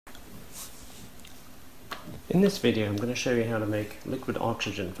In this video I'm going to show you how to make liquid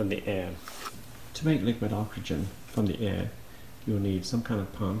oxygen from the air. To make liquid oxygen from the air you'll need some kind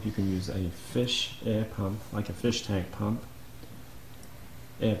of pump. You can use a fish air pump, like a fish tank pump,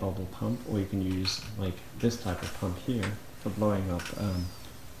 air bubble pump, or you can use like this type of pump here for blowing up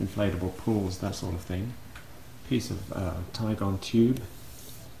inflatable pools, that sort of thing. Piece of Tynan tube,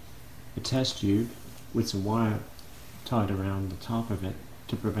 a test tube with some wire tied around the top of it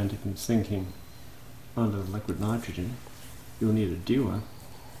to prevent it from sinking under the liquid nitrogen. You'll need a dewar,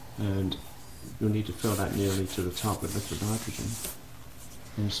 and you'll need to fill that nearly to the top with liquid nitrogen,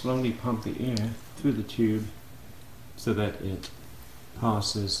 and slowly pump the air through the tube so that it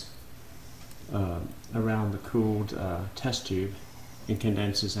passes around the cooled test tube and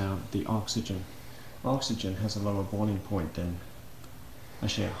condenses out the oxygen. Oxygen has a lower boiling point than,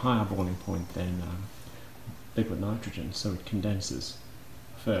 actually a higher boiling point than liquid nitrogen, so it condenses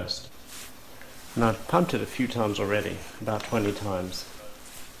first. And I've pumped it a few times already, about 20 times.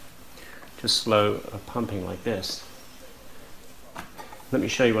 Just slow pumping like this. Let me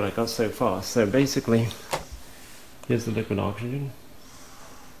show you what I got so far. So basically, here's the liquid oxygen.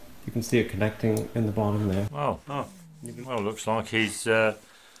 You can see it connecting in the bottom there. Well, looks like he's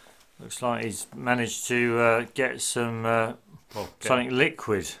managed to get some something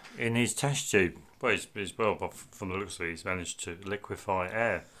liquid in his test tube. Well, from the looks of it, he's managed to liquefy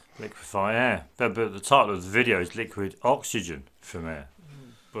air. But the title of the video is Liquid Oxygen from Air.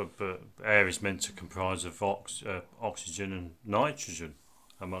 But air is meant to comprise of oxygen and nitrogen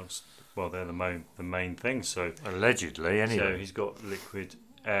amongst, well, they're the main things. So allegedly, anyway. So he's got liquid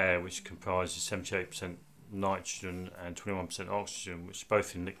air, which comprises 78% nitrogen and 21% oxygen, which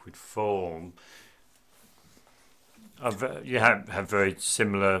both in liquid form. You have very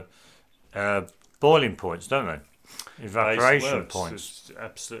similar boiling points, don't they? Evaporation points.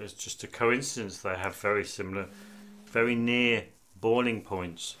 It's just a coincidence they have very similar, very near boiling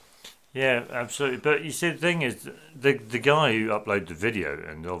points. Yeah, absolutely. But you see, the thing is, the guy who uploaded the video,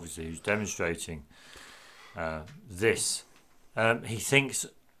 and obviously who's demonstrating this, he thinks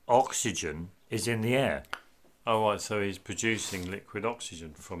oxygen is in the air. Oh right, so he's producing liquid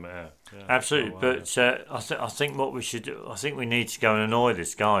oxygen from air. Yeah. Absolutely, but I think what we should do, I think we need to go and annoy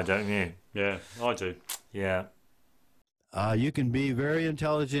this guy, don't you? Yeah, I do. Yeah. You can be very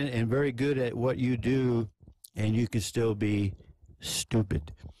intelligent and very good at what you do, and you can still be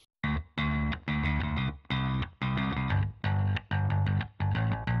stupid.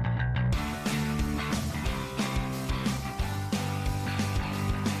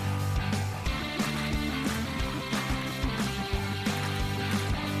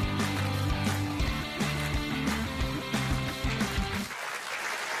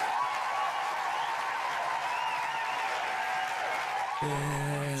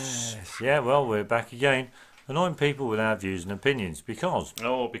 Yeah, well, we're back again, annoying people with our views and opinions because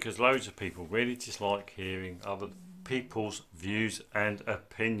loads of people really dislike hearing other people's views and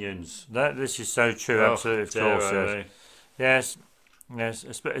opinions. This is so true. Absolutely, of course. Yes.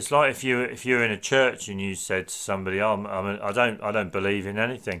 It's like if you're in a church and you said to somebody, I don't believe in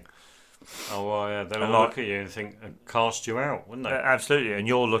anything. Oh, well, yeah, they'll look at you and think and cast you out, wouldn't they? Absolutely, and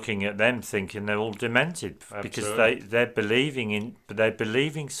you're looking at them thinking they're all demented. Absolutely. Because they're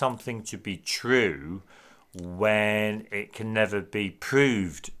believing something to be true when it can never be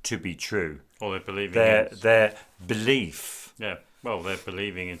proved to be true. Or they're believing their belief. Yeah, well, they're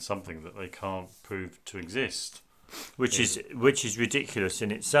believing in something that they can't prove to exist. Which is ridiculous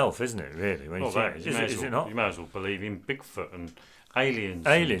in itself, isn't it? Really, when you think, is it not? You may as well believe in Bigfoot and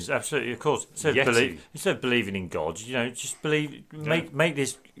aliens. Absolutely, of course. Instead of believing in God, just believe. Make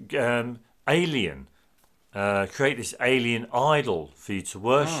this alien, create this alien idol for you to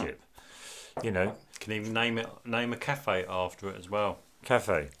worship. Can even name a cafe after it as well.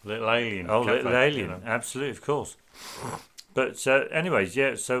 Cafe, Little Alien. Oh, cafe, Little Alien. Absolutely, of course. But anyways,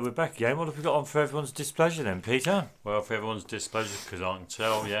 yeah. So we're back again. What have we got on for everyone's displeasure then, Peter? Well, for everyone's displeasure, because I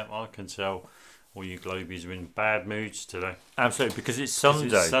can tell. All you globies are in bad moods today. Absolutely, because it's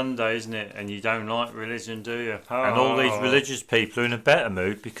Sunday. It's Sunday, isn't it? And you don't like religion, do you? And all these religious people are in a better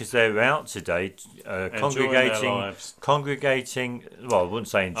mood because they're out today, congregating. Well, I wouldn't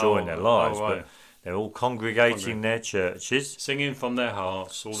say enjoying their lives, but they're all congregating their churches, singing from their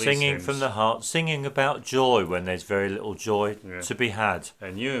hearts. Singing from the heart, singing about joy when there's very little joy to be had.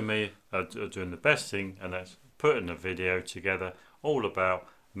 And you and me are doing the best thing, and that's putting a video together all about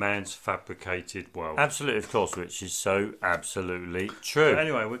man's fabricated world. Absolutely, of course, which is so absolutely true. So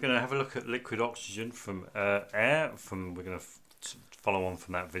anyway, we're going to have a look at liquid oxygen from air. We're going to follow on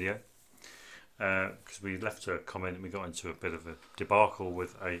from that video. because we left a comment and we got into a bit of a debacle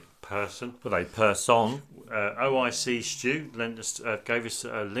with a person. With a person. OIC Stu gave us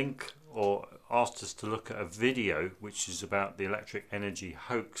a link or asked us to look at a video which is about the electric energy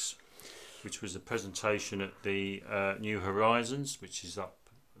hoax, which was a presentation at the New Horizons, which is up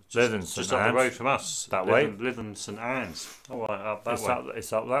just up the road from us. That way? Lytham St Anne's. Oh, right, up that It's way.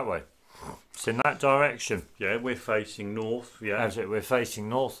 it's up that way. It's in that direction. Yeah, we're facing north. Yeah. Absolutely. We're facing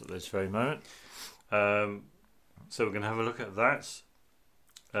north at this very moment. So we're going to have a look at that.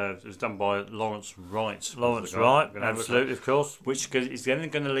 It was done by Lawrence Wright. Lawrence Wright, We're gonna have a look absolutely, of course. which is then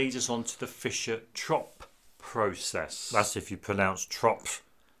going to lead us on to the Fischer-Tropsche process. That's if you pronounce Tropsch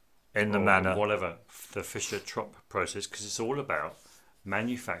in the Or manner. whatever, the Fischer-Tropsche process, because it's all about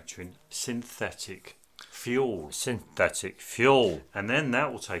manufacturing synthetic fuel. Synthetic fuel. And then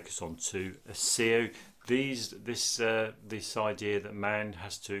that will take us on to a this idea that man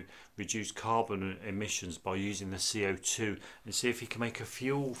has to reduce carbon emissions by using the CO2 and see if he can make a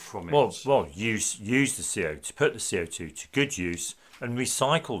fuel from it. Well, use the CO2, put the CO2 to good use and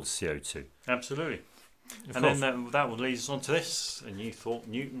recycle the CO2. Absolutely. Of And course. then that will lead us on to this. And you thought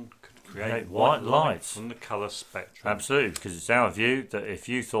Newton could create white light light. from the colour spectrum. Absolutely, because it's our view that if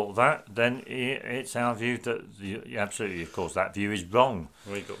you thought that, then it's our view that absolutely, of course, that view is wrong.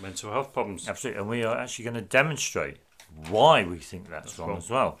 We've got mental health problems. Absolutely, and we are actually going to demonstrate why we think that's wrong as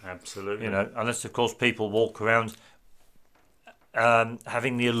well. Absolutely. You know, unless of course people walk around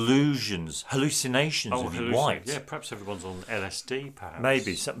having the hallucinations of white. Yeah, perhaps everyone's on LSD, perhaps.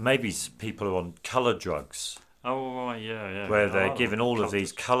 Maybe people are on colour drugs. Oh, right, yeah. Where they're Oh, given all of colours.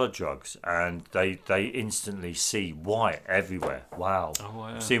 these colour drugs and they instantly see white everywhere. Wow. Oh,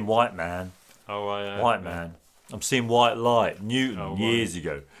 yeah. I'm seeing white man. Oh, right, White man. I'm seeing white light. Newton, Oh, right. years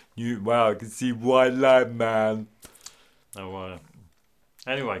ago. Newton, wow, I can see white light, man. Oh, right.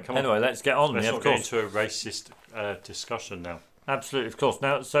 Anyway, come on. Anyway, let's get on. Let's Yeah, not of get course. into a racist discussion now. Absolutely, of course.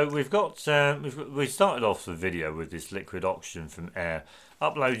 Now, so we started off the video with this liquid oxygen from air,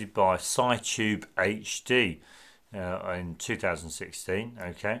 uploaded by SciTubeHD in 2016.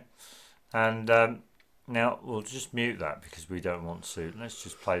 Okay, and now we'll just mute that because we don't want to. Let's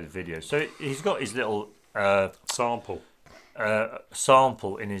just play the video. So he's got his little Sample.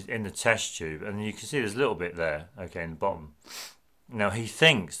 sample in the test tube, and you can see there's a little bit there. Okay, in the bottom. Now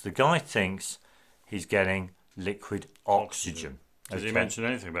the guy thinks he's getting liquid oxygen. Does he Okay. mention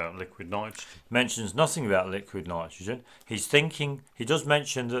anything about liquid nitrogen? Mentions nothing about liquid nitrogen. He's thinking, he does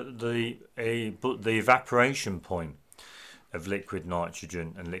mention that the evaporation point of liquid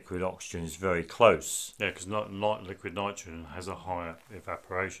nitrogen and liquid oxygen is very close. Yeah, because liquid nitrogen has a higher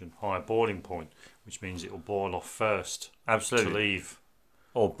boiling point, which means it will boil off first Absolutely. to leave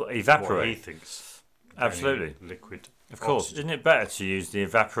Or what he evaporate. thinks. Absolutely. Liquid. Of course. oxygen. Isn't it better to use the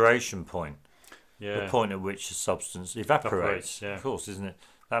evaporation point? Yeah. The point at which a substance evaporates. Yeah. Of course, isn't it?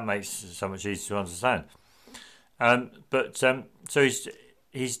 That makes it so much easier to understand. So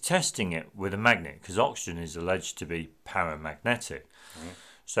he's testing it with a magnet because oxygen is alleged to be paramagnetic.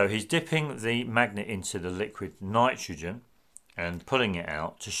 So he's dipping the magnet into the liquid nitrogen and pulling it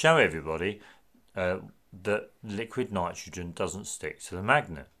out to show everybody that liquid nitrogen doesn't stick to the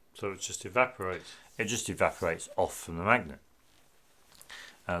magnet. So it just evaporates. It just evaporates off from the magnet.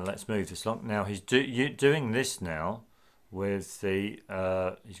 Let's move this along. Now he's doing this now with the.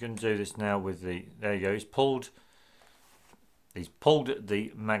 He's going to do this now with the. There you go. He's pulled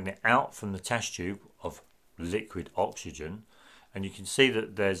the magnet out from the test tube of liquid oxygen, and you can see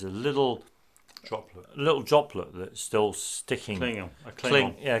that there's a little droplet that's still sticking,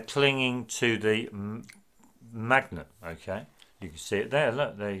 clinging to the magnet. Okay. You can see it there.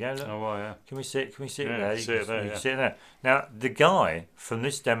 Look, there you go. Look. Oh, well, yeah. Can we see it? Can we see it Yeah, there? you can see it there, You yeah. can see it there. Now, the guy from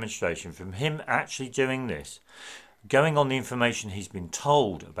this demonstration, from him actually doing this, going on the information he's been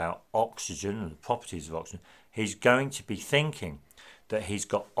told about oxygen and the properties of oxygen, he's going to be thinking that he's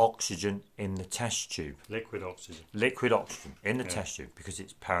got oxygen in the test tube. Liquid oxygen. Liquid oxygen in the test tube because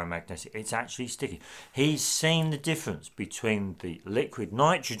it's paramagnetic. It's actually sticky. He's seen the difference between the liquid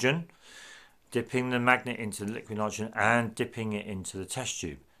nitrogen, dipping the magnet into the liquid nitrogen and dipping it into the test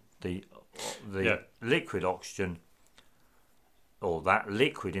tube. The liquid oxygen, or that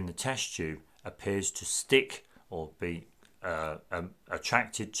liquid in the test tube, appears to stick or be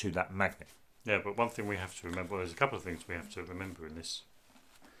attracted to that magnet. Yeah, but one thing we have to remember, there's a couple of things we have to remember in this.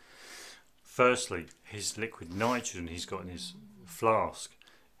 Firstly, his liquid nitrogen he's got in his flask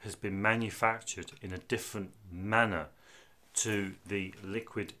has been manufactured in a different manner to the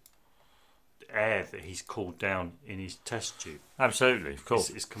liquid air that he's cooled down in his test tube. Absolutely, of course.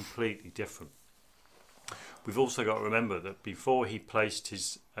 It's completely different. We've also got to remember that before he placed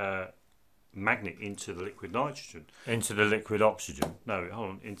his magnet into the liquid nitrogen. Into the liquid oxygen. No, hold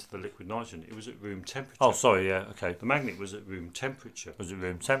on, into the liquid nitrogen. It was at room temperature. Oh, sorry, yeah, okay. The magnet was at room temperature. Was it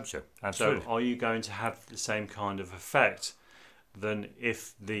room temperature? Absolutely. So are you going to have the same kind of effect than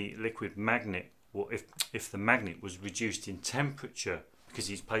if the liquid magnet, or if the magnet was reduced in temperature because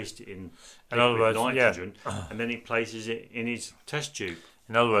he's placed it in liquid nitrogen, and then he places it in his test tube?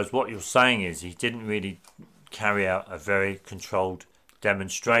 In other words, what you're saying is he didn't really carry out a very controlled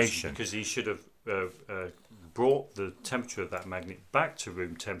demonstration. Because he should have brought the temperature of that magnet back to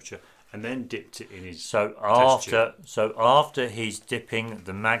room temperature and then dipped it in his test tube. So after he's dipping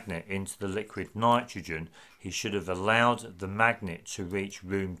the magnet into the liquid nitrogen, he should have allowed the magnet to reach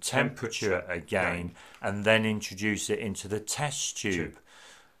room temperature again and then introduce it into the test tube.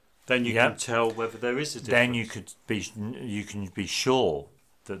 Then you can tell whether there is a difference. Then you can be sure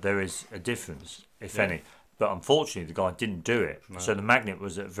that there is a difference, if any. But unfortunately, the guy didn't do it. No. So the magnet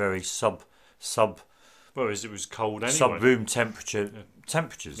was at very well, it was cold anyway. Sub-room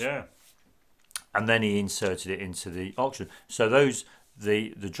temperatures. Yeah. And then he inserted it into the oxygen. So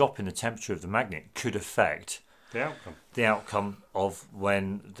the drop in the temperature of the magnet could affect the outcome of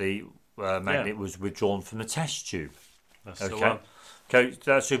when the magnet was withdrawn from the test tube. That's okay. Okay,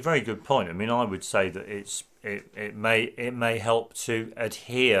 that's a very good point. I mean, I would say that it may help to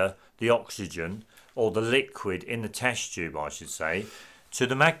adhere the oxygen or the liquid in the test tube, I should say, to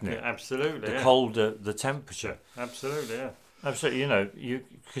the magnet. Yeah, absolutely. The colder the temperature. Absolutely, yeah. Absolutely,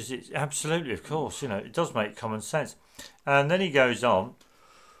 because it's absolutely, of course, it does make common sense. And then he goes on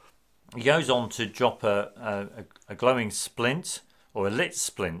to drop a glowing splint or a lit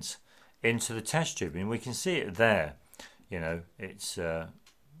splint into the test tube, and we can see it there. It's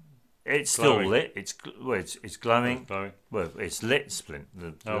still lit. It's glowing. Well, it's lit splint.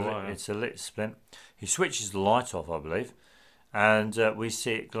 It's a lit splint. He switches the light off, I believe, and we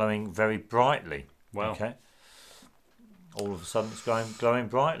see it glowing very brightly. Wow. Okay. All of a sudden, it's glowing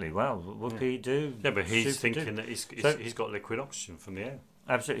brightly. Wow, whoopee-doo. Yeah, but he's thinking that he's got liquid oxygen from the air.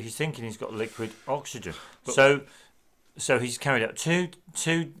 Absolutely, he's thinking he's got liquid oxygen. So he's carried out two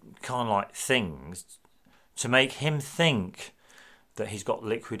kind of like things to make him think that he's got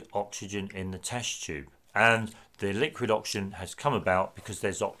liquid oxygen in the test tube. And the liquid oxygen has come about because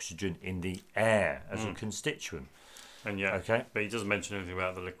there's oxygen in the air as a constituent. And but he doesn't mention anything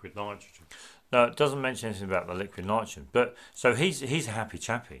about the liquid nitrogen. No, it doesn't mention anything about the liquid nitrogen. But so he's a happy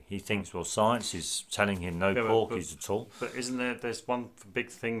chappy. He thinks, well, science is telling him no porkies at all. But isn't there's one big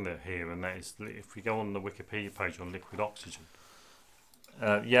thing here, and that is if we go on the Wikipedia page on liquid oxygen.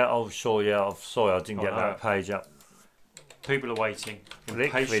 Sorry, I didn't get that page up. People are waiting.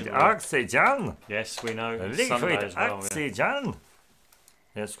 Liquid oxygen. Yes, we know. Liquid oxygen.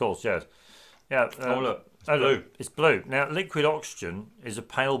 Yes, of course, yes. Yeah. Look, it's blue. It's blue. Now, liquid oxygen is a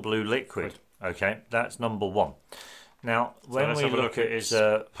pale blue liquid. Okay, that's number one. Now, when we look at his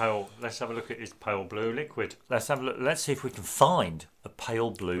let's have a look at his pale blue liquid. Let's have a look. Let's see if we can find a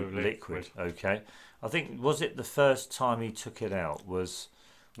pale blue liquid. Okay. I think was it the first time he took it out was.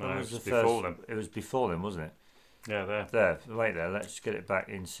 No, it was before then. It was before then, wasn't it? Yeah, there. Wait there. Let's get it back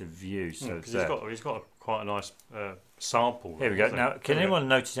into view. So he's got quite a nice sample. Here we go. Now, can anyone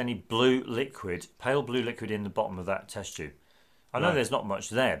notice any pale blue liquid in the bottom of that test tube? I know there's not much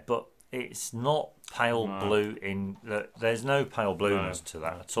there, but it's not pale blue in. There's no pale blueness to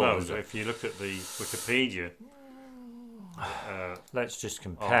that at all. No, so if you look at the Wikipedia, let's just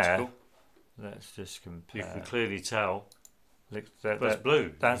compare. Article, you can clearly tell. That's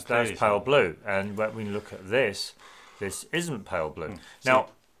blue. That's pale blue, and when we look at this isn't pale blue. Now,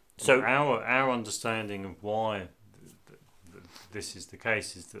 so our understanding of why this is the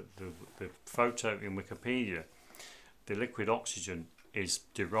case is that the photo in Wikipedia, the liquid oxygen is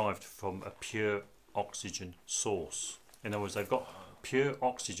derived from a pure oxygen source. In other words, they've got pure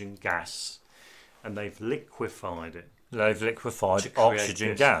oxygen gas, and they've liquefied it. They've liquefied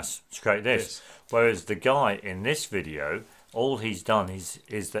oxygen gas to create this. Whereas the guy in this video, all he's done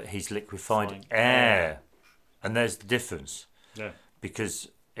is that he's liquefied air. And there's the difference. Yeah. Because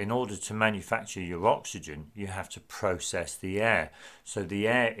in order to manufacture your oxygen, you have to process the air. So the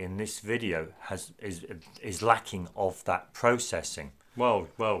air in this video is lacking of that processing. Well,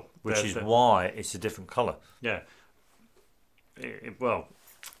 which is why it's a different colour. Yeah.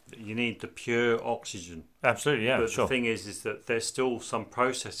 You need the pure oxygen. Absolutely, yeah. But the thing is that there's still some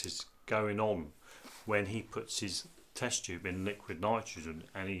processes going on when he puts his test tube in liquid nitrogen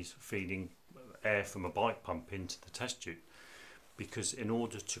and he's feeding air from a bike pump into the test tube, because in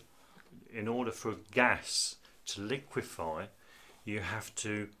order for gas to liquefy, you have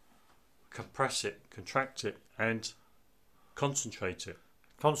to compress it, contract it, and concentrate it.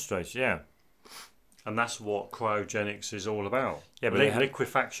 Concentrate, yeah. And that's what cryogenics is all about. Yeah, but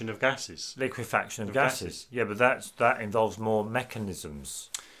liquefaction of gases. Liquefaction of gases. Yeah, but that involves more mechanisms,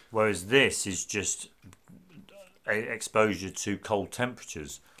 whereas this is just exposure to cold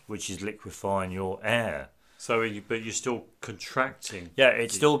temperatures, which is liquefying your air. So, but you're still contracting. Yeah,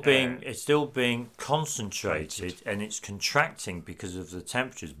 it's still being concentrated, and it's contracting because of the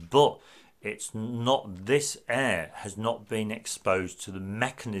temperatures. But it's not. This air has not been exposed to the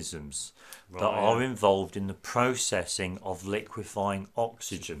mechanisms that are involved in the processing of liquefying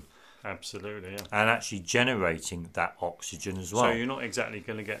oxygen. Absolutely, yeah. And actually generating that oxygen as well. So you're not exactly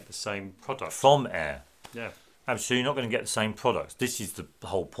going to get the same product from air. Yeah. Absolutely, you're not going to get the same products. This is the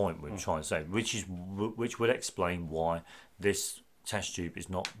whole point we're trying to say, which would explain why this test tube is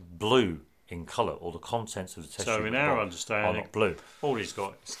not blue in colour, or the contents of the test tube. So in our understanding, are not blue. All he's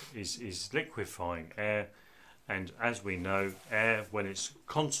got is liquefying air, and as we know, air, when it's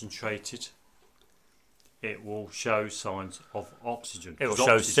concentrated, it will show signs of oxygen. It will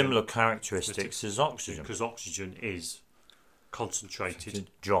show similar characteristics as oxygen, because oxygen is concentrated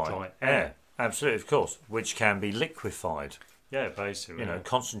dry air. Absolutely, of course, which can be liquefied. Yeah, basically. You know,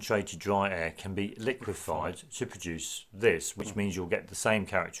 concentrated dry air can be liquefied to produce this, which means you'll get the same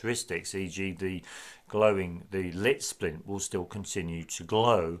characteristics, e.g. the lit splint will still continue to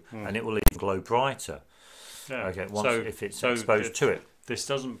glow, and it will even glow brighter. Yeah. Okay, if it's exposed to it. This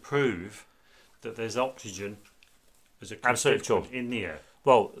doesn't prove that there's oxygen as a constituent in the air.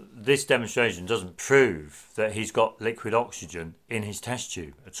 Well, this demonstration doesn't prove that he's got liquid oxygen in his test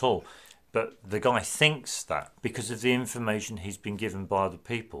tube at all. But the guy thinks that because of the information he's been given by other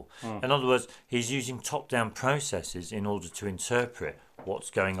people. In other words, he's using top-down processes in order to interpret what's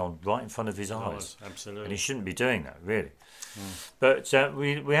going on right in front of his eyes. Absolutely. And he shouldn't be doing that, really. But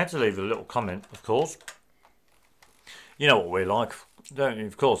we had to leave a little comment, of course. You know what we're like, don't you?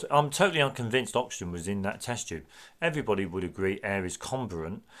 Of course. I'm totally unconvinced oxygen was in that test tube. Everybody would agree air is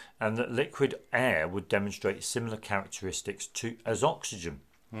comburent, and that liquid air would demonstrate similar characteristics as oxygen.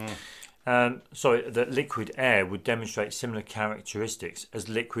 That liquid air would demonstrate similar characteristics as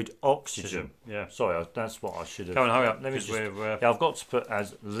liquid oxygen. Yeah. Sorry, that's what I should have. Come on, hurry up. Let me just. I've got to put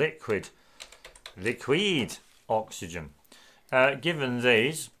as liquid oxygen. Given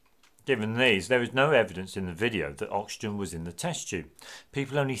these, there is no evidence in the video that oxygen was in the test tube.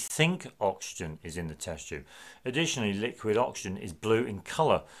 People only think oxygen is in the test tube. Additionally, liquid oxygen is blue in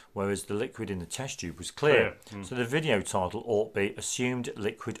colour, whereas the liquid in the test tube was clear. So the video title ought to be "Assumed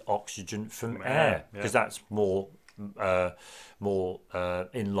Liquid Oxygen from Air," because that's more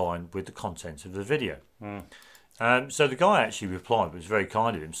in line with the content of the video. So the guy actually replied, it was very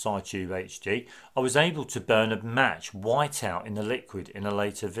kind of him, SciTubeHD. I was able to burn a match white out in the liquid in a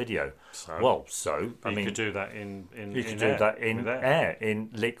later video. You could do that in air, in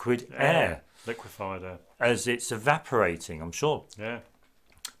liquid air. Liquefied air. As it's evaporating, I'm sure. Yeah.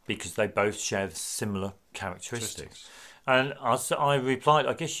 Because they both share similar characteristics. And I replied,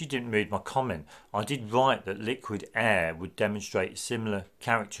 I guess you didn't read my comment. I did write that liquid air would demonstrate similar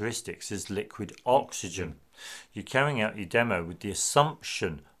characteristics as liquid oxygen. You're carrying out your demo with the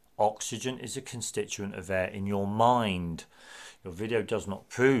assumption oxygen is a constituent of air in your mind. Your video does not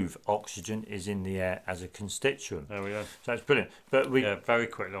prove oxygen is in the air as a constituent. There we go. So that's brilliant. But very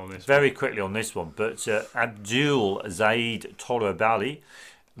quickly on this. Very quickly on this one. But Abdul Zaid Torabali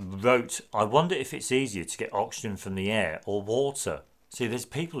wrote, I wonder if it's easier to get oxygen from the air or water. See, there's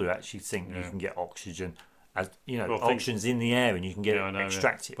people who actually think you can get oxygen, oxygen's in the air and you can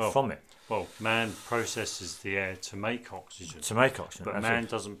extract it from it. Well, man processes the air to make oxygen. But man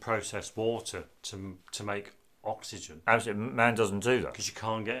doesn't process water to make oxygen. Absolutely, man doesn't do that. Because you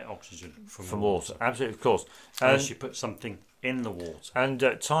can't get oxygen from water. Absolutely, of course. Unless you put something in the water. And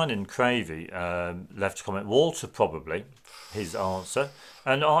Tynan Cravy left a comment, water probably, his answer.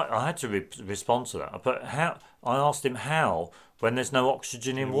 And I had to respond to that. But I asked him how, when there's no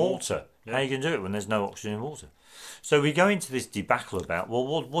oxygen in water. Yeah. How you can do it when there's no oxygen in water? So we go into this debacle about,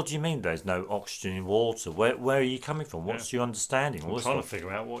 well, what do you mean there's no oxygen in water? Where are you coming from? What's your understanding? I'm trying to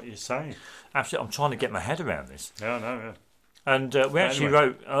figure out what you're saying. Absolutely, I'm trying to get my head around this. Yeah, I know, yeah. And we actually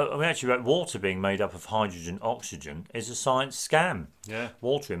wrote water being made up of hydrogen oxygen is a science scam. Yeah.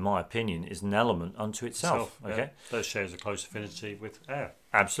 Water, in my opinion, is an element unto itself. Okay. That shares a close affinity with air.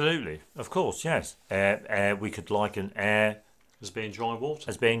 Absolutely, of course, yes. Air. We could liken air as being dry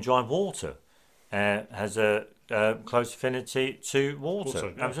water. Air has a close affinity to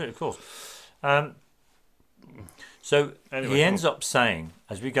water. Yeah. Absolutely, of course. So he ends up saying,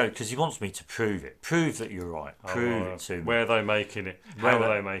 as we go, because he wants me to prove that you're right. Prove it to me. Where are they making it? How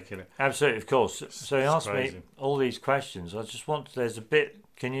are they making it? Absolutely, of course. So he asked me all these questions. I just want, there's a bit,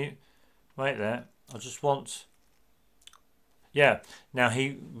 can you wait there. I just want. Yeah. Now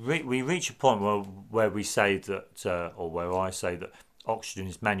we reach a point where we say that, or where I say that oxygen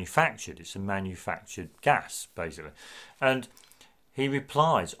is manufactured. It's a manufactured gas, basically. And he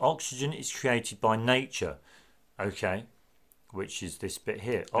replies, oxygen is created by nature. Okay. Which is this bit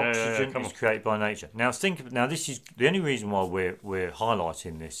here. Oxygen is created by nature. Now this is the only reason why we're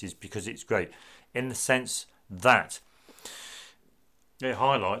highlighting this is because it's great in the sense that it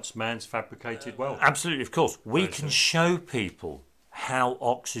highlights man's fabricated wealth. Absolutely, of course. We can show people how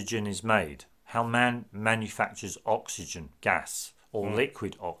oxygen is made, how man manufactures oxygen gas or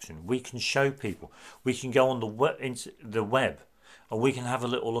liquid oxygen. We can show people. We can go on into the web, and we can have a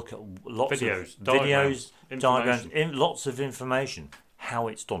little look at lots of videos, diagrams, lots of information, how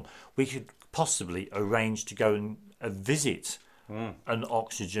it's done. We could possibly arrange to go and visit an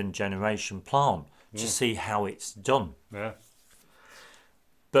oxygen generation plant to see how it's done. Yeah.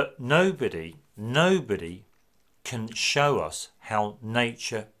 But nobody can show us how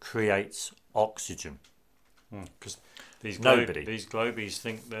nature creates oxygen. Because these Nobody. globies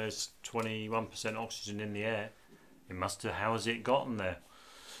think there's 21% oxygen in the air. It must have. How has it gotten there?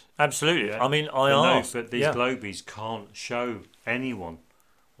 Absolutely. Yeah. I mean, I asked. But these globies can't show anyone,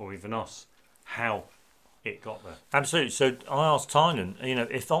 or even us, how it got there. Absolutely. So I asked Tynan,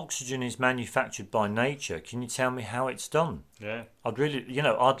 if oxygen is manufactured by nature, can you tell me how it's done? Yeah. I'd really,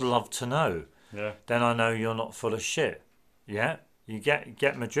 I'd love to know. Yeah. Then I know you're not full of shit. Yeah. You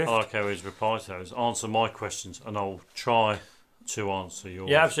get my drift. I like how his reply to those. Answer my questions, and I'll try to answer yours.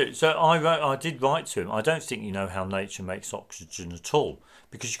 Yeah, absolutely. So I did write to him. I don't think you know how nature makes oxygen at all,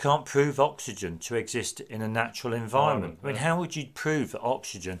 because you can't prove oxygen to exist in a natural environment. I mean, how would you prove that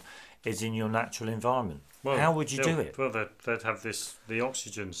oxygen is in your natural environment? Well, how would you do it? Well, they'd have the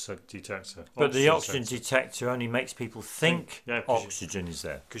oxygen detector. But the oxygen detector only makes people think oxygen is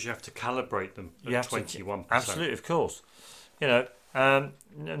there. Because you have to calibrate them at 21%. Absolutely, of course.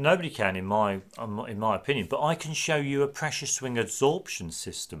 Nobody can, in my opinion. But I can show you a pressure swing absorption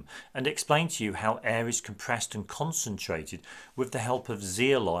system and explain to you how air is compressed and concentrated with the help of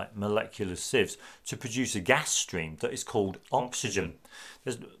zeolite molecular sieves to produce a gas stream that is called oxygen.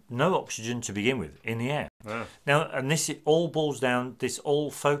 There's no oxygen to begin with in the air. Yeah. Now, and this all boils down. This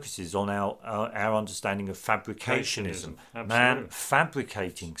all focuses on our understanding of fabricationism. Man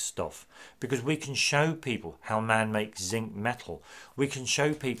fabricating stuff, because we can show people how man makes zinc metal. We can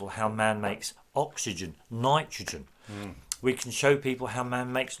show people how man makes oxygen, nitrogen. We can show people how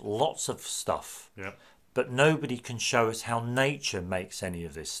man makes lots of stuff. Yeah. But nobody can show us how nature makes any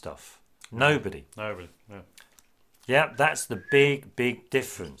of this stuff. Nobody. Nobody. Yeah. Yeah, that's the big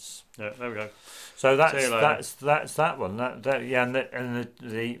difference. Yeah, there we go. So that's that one.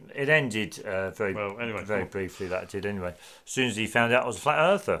 It ended very briefly. That did anyway. As soon as he found out I was a flat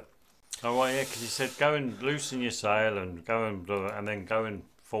earther. Oh well, yeah, because he said go and loosen your sail and then go and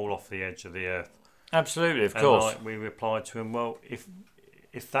fall off the edge of the earth. Absolutely, of course. We replied to him, well, if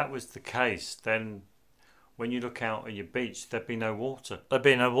that was the case, then when you look out at your beach, there'd be no water. There'd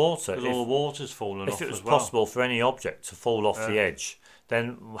be no water. Because all the water's fallen off as well. If it was possible for any object to fall off the edge,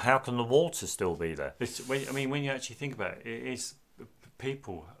 then how can the water still be there? When you actually think about it,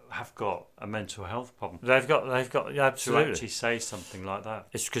 people have got a mental health problem. They've got absolutely. To actually say something like that.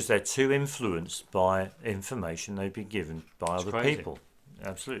 It's because they're too influenced by information they've been given by other people.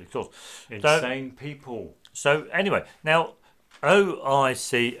 Absolutely, of course. Insane people. So anyway, now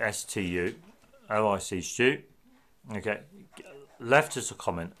OIC Stu, okay, left us a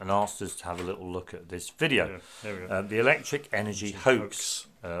comment and asked us to have a little look at this video. Yeah, there we go. The electric energy hoax.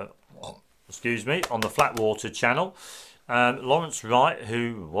 On the Flatwater channel. Lawrence Wright,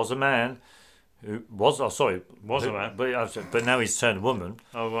 who was a man, but now he's turned woman.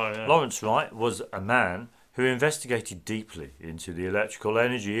 Oh right. Yeah. Lawrence Wright was a man who investigated deeply into the electrical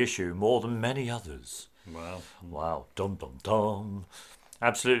energy issue more than many others. Wow. Dum dum dum.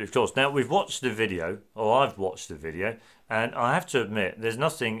 Absolutely, of course. Now, we've watched the video, or I've watched the video, and I have to admit, there's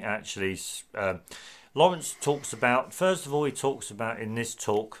nothing actually... Lawrence talks about... First of all, he talks about, in this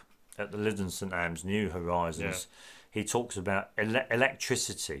talk at the Lyddon St Anne's New Horizons, he talks about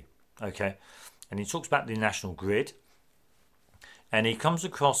electricity, okay? And he talks about the national grid, and he comes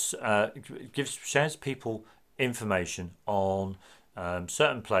across... shares people information on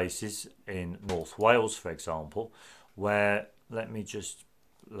certain places in North Wales, for example, where... Let me just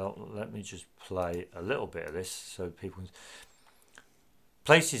play a little bit of this so people can...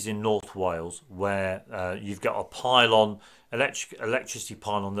 Places in North Wales where you've got a pylon, electricity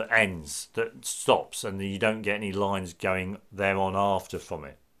pylon that ends, that stops, and you don't get any lines going there on after from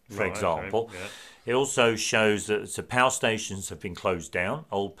it. for example. Okay, yeah. It also shows that the power stations have been closed down,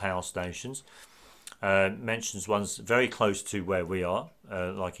 old power stations. Mentions ones very close to where we are,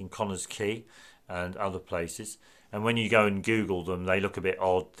 like in Connors Quay and other places. And when you go and Google them, they look a bit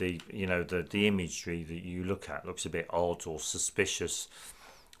odd. The imagery that you look at looks a bit odd or suspicious,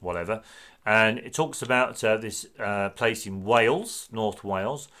 whatever. And it talks about this place in Wales, North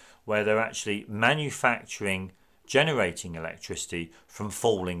Wales, where they're actually generating electricity from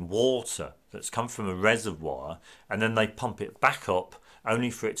falling water that's come from a reservoir, and then they pump it back up only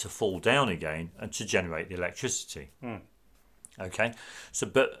for it to fall down again and to generate the electricity. Okay, so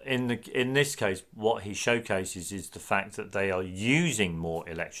but in this case, what he showcases is the fact that they are using more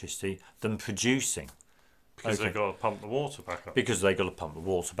electricity than producing. Because they've got to pump the water back up. Because they've got to pump the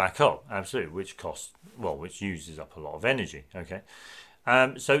water back up, absolutely, which uses up a lot of energy. Okay,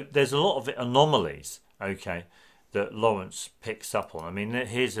 so there's a lot of anomalies. Okay, that Lawrence picks up on. I mean,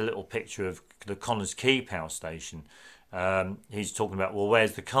 here's a little picture of the Connors Quay power station. He's talking about, well,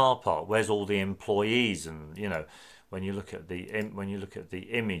 where's the car park? Where's all the employees? And when you look at the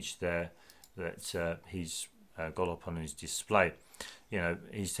image there that he's got up on his display,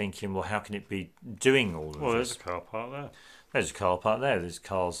 he's thinking, well, how can it be doing all of this? Well, there's a car park there. There's a car park there. There's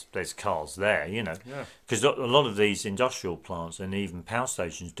cars there. Yeah. Because a lot of these industrial plants and even power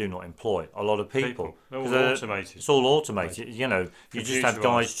stations do not employ a lot of people. They're all automated. It's all automated. You just have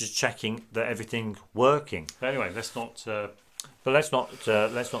guys just checking that everything's working. But anyway, let's not. But let's not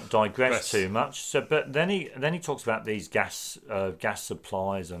digress too much. So, but then he talks about these gas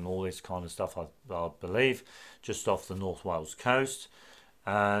supplies and all this kind of stuff. I believe just off the North Wales coast,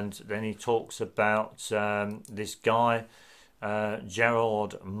 and then he talks about this guy.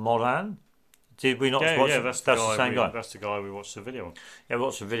 Gerard Moran. Did we not watch? Yeah, that's the same guy. That's the guy we watched the video on. Yeah, we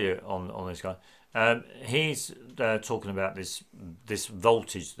watched a video on this guy. He's talking about this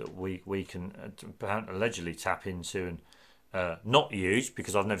voltage that we can allegedly tap into and not use,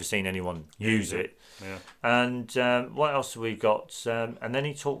 because I've never seen anyone use it. Yeah. And what else have we got? And then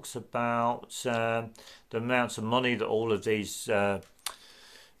he talks about the amounts of money that all of these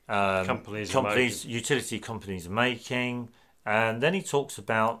utility companies are making. And then he talks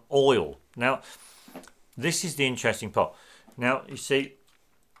about oil. Now, this is the interesting part. Now, you see,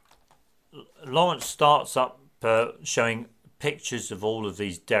 Lawrence starts up showing pictures of all of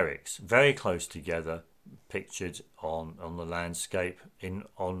these derricks very close together, pictured on the landscape in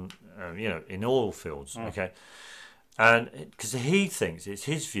oil fields. Okay, and because he thinks, it's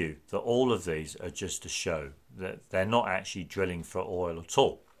his view, that all of these are just a show, that they're not actually drilling for oil at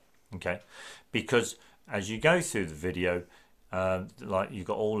all. Okay, because as you go through the video, like you've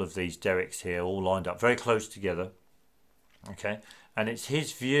got all of these derricks here all lined up very close together. Okay, and it's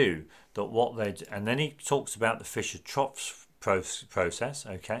his view that and then he talks about the Fischer-Tropsche process.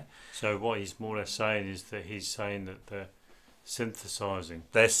 Okay, so what he's more or less saying is that he's saying that they're synthesizing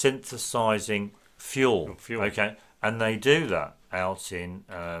fuel. Okay, and they do that out in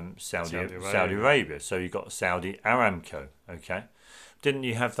Saudi Arabia. So you've got Saudi Aramco. Okay, didn't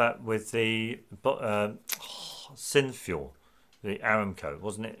you have that with the synfuel, the Aramco,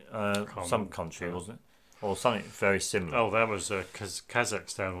 wasn't it? Some country, wasn't it? Or something very similar. Oh, that was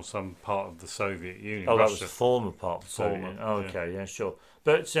Kazakhstan or some part of the Soviet Union. Oh, Russia. That was a former part of the Soviet Union. Oh, okay, yeah, sure.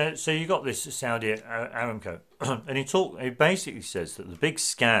 But so you got this Saudi Aramco, and he basically says that the big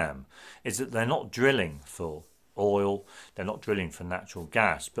scam is that they're not drilling for oil, they're not drilling for natural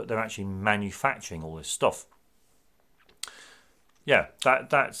gas, but they're actually manufacturing all this stuff. Yeah,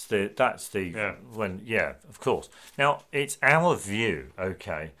 that's the of course. Now it's our view,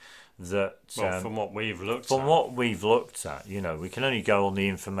 okay, that from what we've looked at, we can only go on the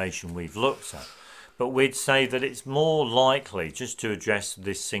information we've looked at, but we'd say that it's more likely, just to address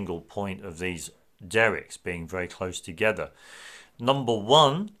this single point of these derricks being very close together. Number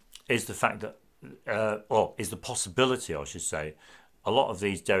one is the fact that, is the possibility, I should say, a lot of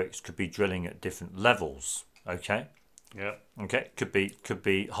these derricks could be drilling at different levels. Okay. Yeah. Okay. Could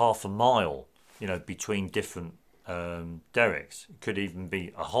be half a mile, between different derricks. It could even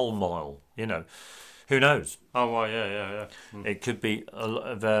be a whole mile. Who knows? Oh, well, yeah. It could be a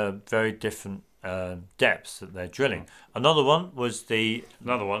lot of very different depths that they're drilling. Another one is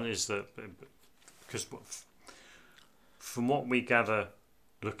that, because from what we gather,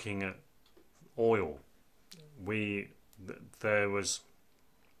 looking at oil, there was.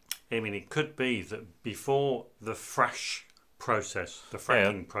 I mean, it could be that before the fracking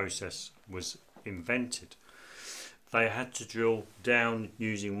process was invented, they had to drill down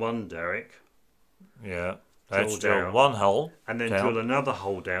using one derrick. Yeah, they had to drill one hole and then down. drill another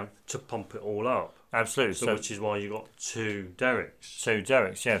hole down to pump it all up. Absolutely. So which is why you got two derricks. Two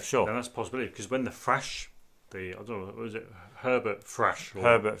derricks, yeah, sure. And that's a possibility, because when the Frash, I don't know, was it Herbert Frash? Or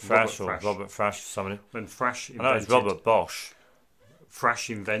Herbert Frash or Frash. Robert Frash, somebody. When Frash invented, I know it's Robert Bosch. Frash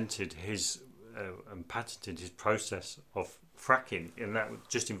invented his and patented his process of fracking, and that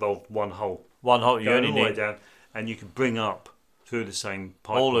just involved one hole. One hole, you only all the way need down, and you could bring up through the same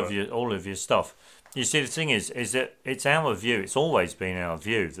pipe. all of your stuff. You see, the thing is that it's our view. It's always been our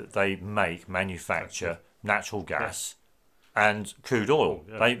view that they manufacture natural gas and crude oil.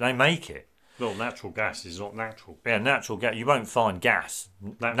 They make it. Well, natural gas is not natural. Yeah, natural gas. You won't find gas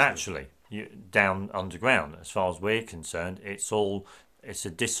naturally down underground. As far as we're concerned, it's a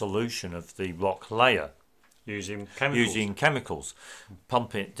dissolution of the rock layer. Using chemicals.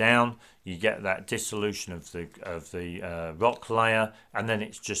 Pump it down, you get that dissolution of the rock layer, and then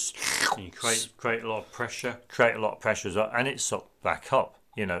it's just you create a lot of pressure. Create a lot of pressure as well, and it's sucked back up,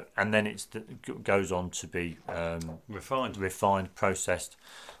 and then it goes on to be refined, processed,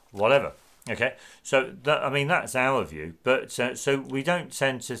 whatever. Okay, so that's our view, but so we don't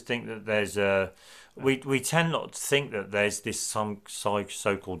tend to think that there's we tend not to think that there's this some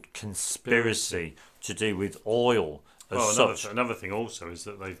so-called conspiracy to do with oil as such. Another thing also is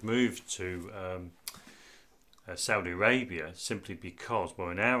that they've moved to Saudi Arabia simply because, well,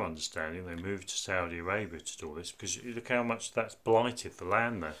 in our understanding, they moved to Saudi Arabia to do all this because you look how much that's blighted the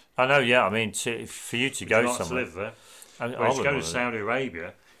land there. I know, yeah. I mean, for you to go somewhere, to live there. Whereas you go to Saudi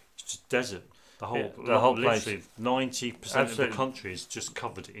Arabia, it's just desert. The whole place, literally 90% of the country is just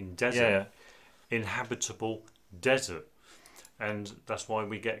covered in desert, inhabitable desert, and that's why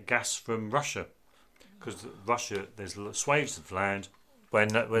we get gas from Russia. Because Russia, there's swathes of land where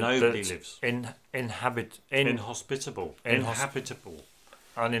nobody lives. Inhospitable. Uninhabitable.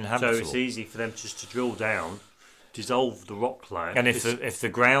 So it's easy for them just to drill down, dissolve the rock layer. And if the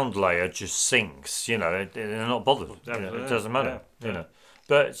ground layer just sinks, they're not bothered. It doesn't matter.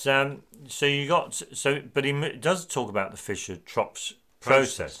 But but he does talk about the Fischer-Tropsche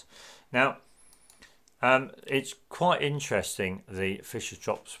process. Now, it's quite interesting, the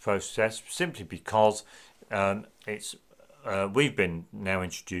Fischer-Tropsche process, simply because we've been now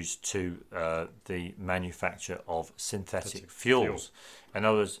introduced to the manufacture of synthetic fuels. In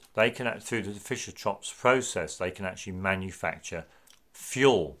other words, they can through the Fischer-Tropsche process, they can actually manufacture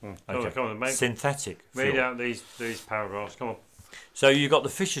fuel. Okay. Come on, synthetic fuel. Read out these paragraphs. Come on. So you've got the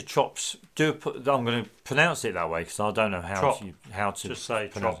Fischer-Tropsche. I'm going to pronounce it that way because I don't know how to just say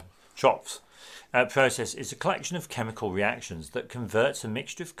pronounce it. Tropsche. Process is a collection of chemical reactions that converts a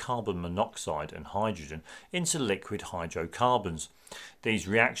mixture of carbon monoxide and hydrogen into liquid hydrocarbons. These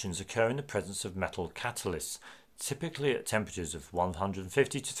reactions occur in the presence of metal catalysts, typically at temperatures of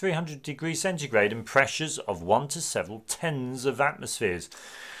 150 to 300 degrees centigrade and pressures of 1 to several tens of atmospheres.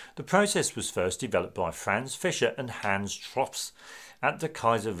 The process was first developed by Franz Fischer and Hans Tropsch at the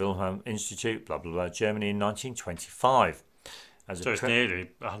Kaiser Wilhelm Institute, Germany in 1925. So it's nearly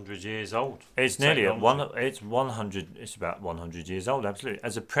 100 years old. It's nearly it's 100. It's about 100 years old. Absolutely.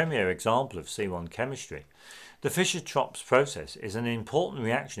 As a premier example of C1 chemistry, the Fischer-Tropsche process is an important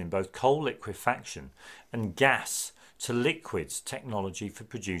reaction in both coal liquefaction and gas to liquids technology for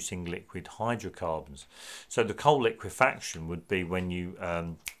producing liquid hydrocarbons. So the coal liquefaction would be when you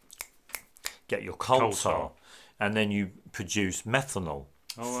get your coal tar, and then you produce methanol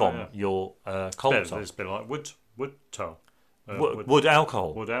from your coal tar. It's a bit like wood tar. Wood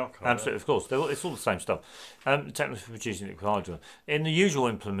alcohol. Wood alcohol. Absolutely, of course. It's all the same stuff. Technically for producing liquid hydrogen. In the usual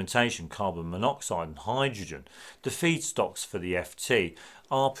implementation, carbon monoxide and hydrogen, the feedstocks for the FT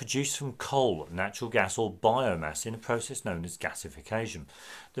are produced from coal, natural gas or biomass in a process known as gasification.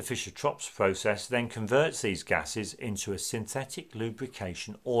 The Fischer-Tropsche process then converts these gases into a synthetic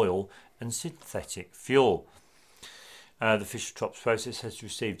lubrication oil and synthetic fuel. The Fischer-Tropsche process has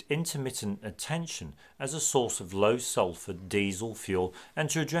received intermittent attention as a source of low-sulfur diesel fuel and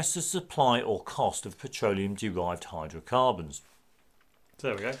to address the supply or cost of petroleum-derived hydrocarbons. So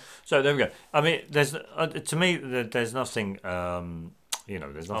there we go. So there we go. I mean, there's to me there's nothing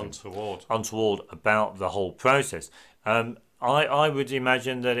there's nothing untoward about the whole process. I would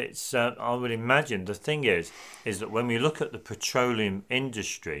imagine that it's. I would imagine the thing is that when we look at the petroleum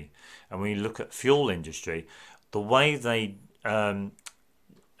industry and we look at fuel industry, the way they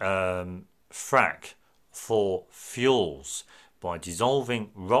frack for fuels by dissolving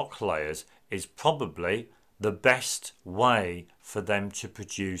rock layers is probably the best way for them to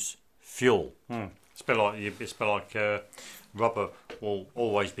produce fuel. It's a bit like rubber will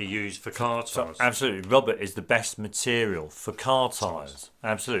always be used for car tyres. So, absolutely, rubber is the best material for car tyres.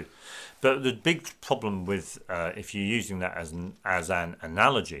 Absolutely, but the big problem with if you're using that as an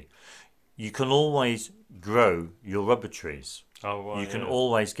analogy, you can always grow your rubber trees. Oh, right, you can yeah.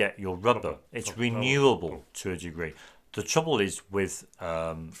 always get your rubber. It's Rubber. renewable to a degree. The trouble is with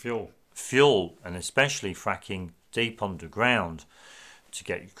fuel, and especially fracking deep underground to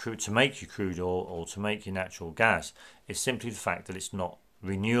get your crude, to make your crude oil or to make your natural gas, is simply the fact that it's not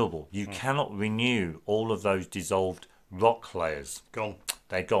renewable. You cannot renew all of those dissolved rock layers. Gone.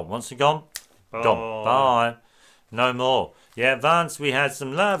 They're gone. Once they're gone, gone. Bye. No more. Yeah, Vance, we had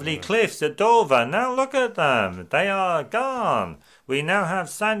some lovely cliffs at Dover. Now look at them. They are gone. We now have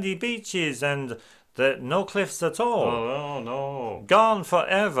sandy beaches and no cliffs at all. Oh, no. Gone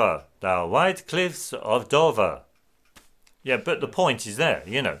forever. The white cliffs of Dover. Yeah, but the point is there,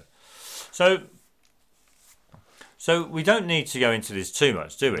 you know. So we don't need to go into this too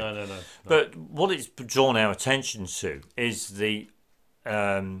much, do we? No. But what it's drawn our attention to is the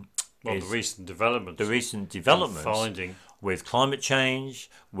recent developments. The recent developments finding with climate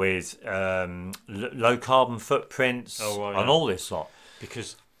change, with low carbon footprints, and all this lot.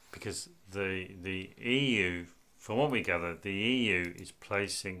 Because the EU, from what we gather, the EU is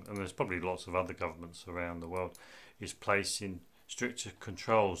placing, and there's probably lots of other governments around the world, is placing stricter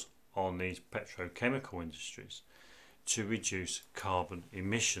controls on these petrochemical industries to reduce carbon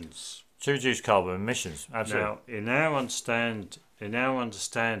emissions. Absolutely. Now, in our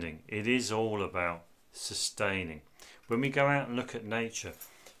understanding, it is all about sustaining. When we go out and look at nature,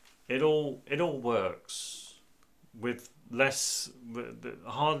 it all works with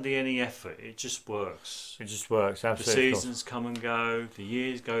hardly any effort. It just works. Absolutely. The seasons come and go, the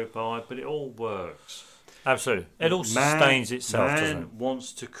years go by, but it all works. Absolutely. It all sustains itself, doesn't it? Man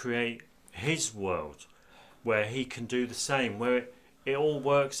wants to create his world where he can do the same, where it all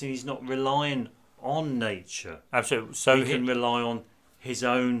works and he's not relying on nature. Absolutely. So he can rely on his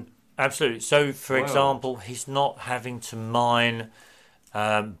own. Absolutely. So, for example, he's not having to mine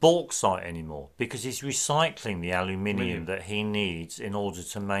bauxite anymore because he's recycling the aluminium that he needs in order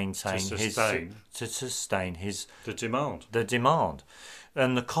to maintain the demand.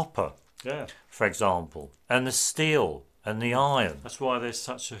 And the copper, for example, and the steel and the iron. That's why there's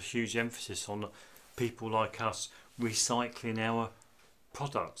such a huge emphasis on people like us recycling our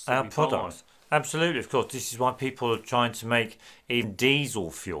products. Absolutely, of course. This is why people are trying to make even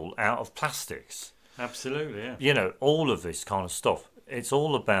diesel fuel out of plastics. Absolutely, yeah. You know, all of this kind of stuff. It's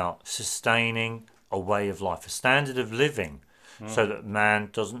all about sustaining a way of life, a standard of living, so that man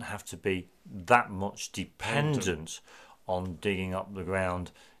doesn't have to be that much dependent on digging up the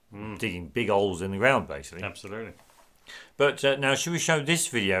ground, digging big holes in the ground, basically. Absolutely. But now, should we show this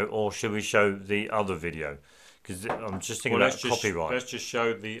video or should we show the other video? Because I'm just thinking about copyright. Let's just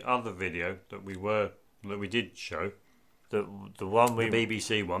show the other video that we did show. The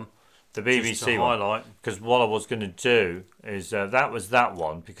BBC one. The BBC one. Highlight. Because what I was going to do is that was that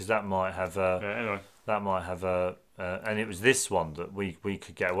one, because that might have and it was this one that we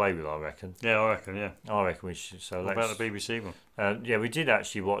could get away with, I reckon. Yeah, I reckon. Yeah. I reckon we should. So what about the BBC one? Yeah, we did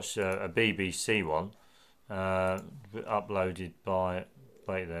actually watch a BBC one, uploaded by.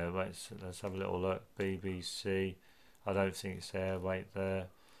 Wait, let's have a little look. BBC. I don't think it's there. Wait,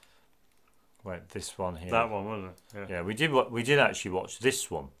 this one here. That one, wasn't it? Yeah, we did actually watch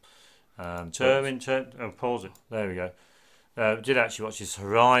this one. Pause it. There we go. Did actually watch his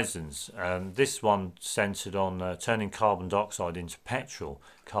Horizons. This one centred on turning carbon dioxide into petrol,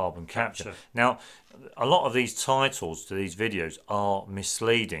 carbon capture. Now, a lot of these titles to these videos are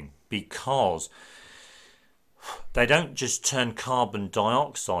misleading because they don't just turn carbon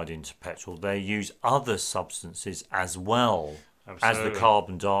dioxide into petrol, they use other substances as well as the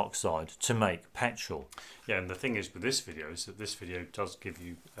carbon dioxide to make petrol. Yeah, and the thing is with this video is that this video does give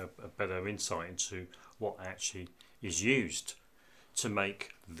you a better insight into what actually is used to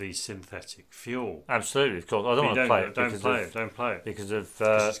make the synthetic fuel. Absolutely, of course. I don't want to play it. Don't play it. Because of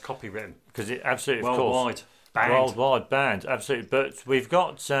it's copywritten. Because it absolutely, of course. Worldwide banned. Absolutely. But we've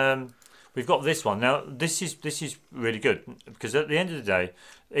got this one. Now, this is really good because at the end of the day,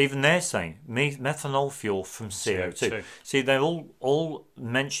 even they're saying methanol fuel from CO2. See, they're all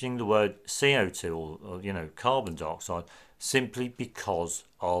mentioning the word CO2 or carbon dioxide simply because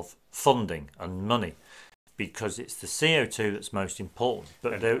of funding and money, because it's the CO2 that's most important.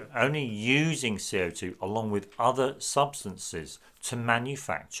 But they're only using CO2 along with other substances to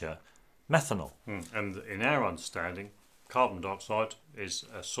manufacture methanol. And in our understanding, carbon dioxide is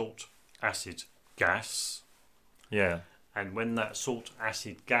a salt acid gas. Yeah. And when that salt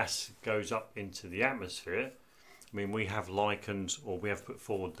acid gas goes up into the atmosphere, I mean, we have likened, or we have put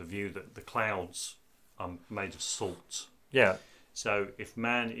forward the view that the clouds are made of salt. Yeah. So if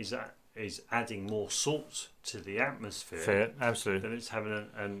man is is adding more salt to the atmosphere, absolutely, then it's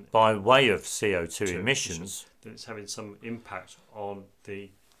having by way of CO2 emissions, then it's having some impact on the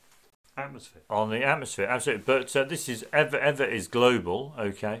atmosphere. On the atmosphere, absolutely. But this is ever is global.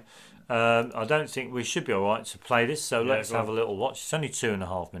 Okay, I don't think we should be all right to play this. So let's have a little watch. It's only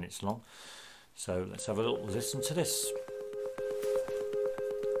 2.5 minutes long. So let's have a little listen to this.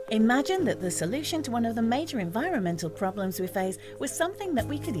 Imagine that the solution to one of the major environmental problems we face was something that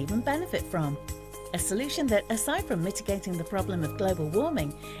we could even benefit from. A solution that, aside from mitigating the problem of global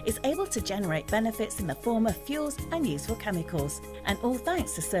warming, is able to generate benefits in the form of fuels and useful chemicals, and all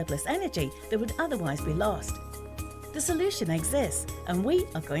thanks to surplus energy that would otherwise be lost. The solution exists, and we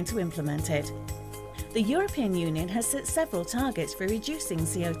are going to implement it. The European Union has set several targets for reducing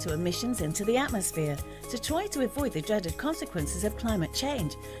CO2 emissions into the atmosphere to try to avoid the dreaded consequences of climate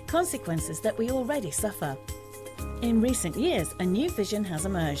change, consequences that we already suffer. In recent years, a new vision has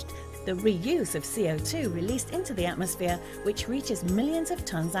emerged: the reuse of CO2 released into the atmosphere, which reaches millions of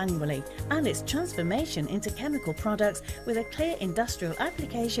tons annually, and its transformation into chemical products with a clear industrial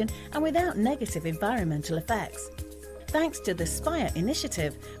application and without negative environmental effects. Thanks to the SPIRE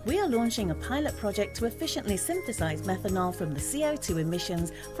initiative, we are launching a pilot project to efficiently synthesize methanol from the CO2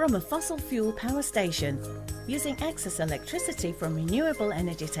 emissions from a fossil fuel power station, using excess electricity from renewable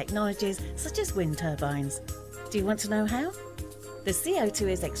energy technologies such as wind turbines. Do you want to know how? The CO2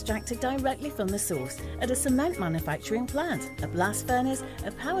 is extracted directly from the source at a cement manufacturing plant, a blast furnace,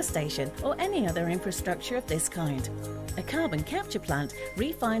 a power station, or any other infrastructure of this kind. A carbon capture plant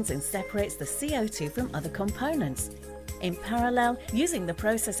refines and separates the CO2 from other components. In parallel, using the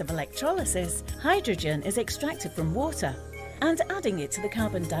process of electrolysis, hydrogen is extracted from water. And adding it to the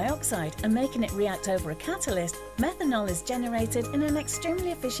carbon dioxide and making it react over a catalyst, methanol is generated in an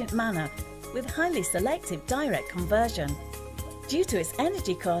extremely efficient manner with highly selective direct conversion. Due to its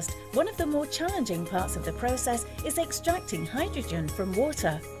energy cost, one of the more challenging parts of the process is extracting hydrogen from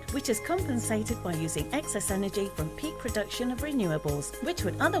water, which is compensated by using excess energy from peak production of renewables, which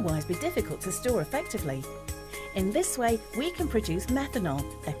would otherwise be difficult to store effectively. In this way, we can produce methanol,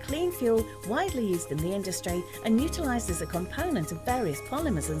 a clean fuel widely used in the industry and utilised as a component of various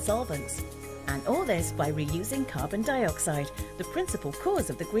polymers and solvents. And all this by reusing carbon dioxide, the principal cause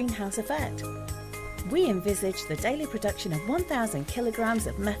of the greenhouse effect. We envisage the daily production of 1,000 kilograms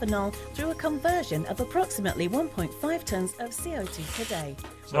of methanol through a conversion of approximately 1.5 tonnes of CO2 per day.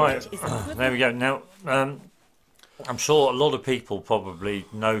 Right, there we go. Now, I'm sure a lot of people probably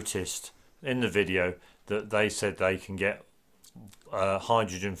noticed in the video that they said they can get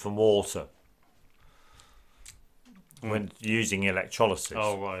hydrogen from water when using electrolysis.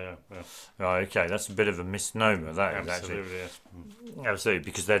 Oh, right, yeah. Right, okay, that's a bit of a misnomer, that is Absolutely, actually. yes. Absolutely,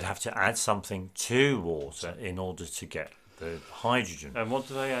 because they'd have to add something to water in order to get the hydrogen. And what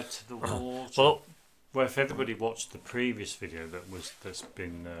do they add to the water? Well, if everybody watched the previous video that's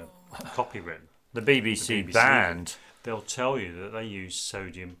been copywritten, the BBC banned, they'll tell you that they use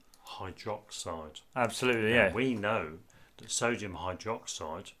sodium hydroxide. Absolutely, Now, yeah. we know that sodium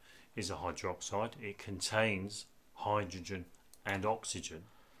hydroxide is a hydroxide. It contains hydrogen and oxygen.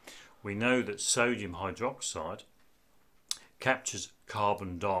 We know that sodium hydroxide captures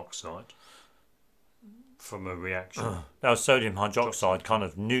carbon dioxide from a reaction. Now, sodium hydroxide kind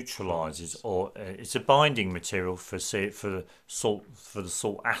of neutralizes, or it's a binding material for the salt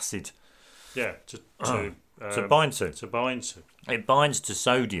acid. Yeah, to bind to. To bind to. It binds to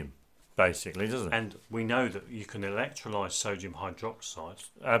sodium, basically, doesn't it? And we know that you can electrolyse sodium hydroxide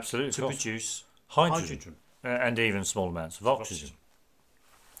absolutely to produce hydrogen. And even small amounts of oxygen.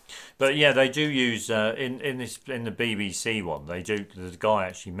 But yeah, they do use in the BBC one. They do. The guy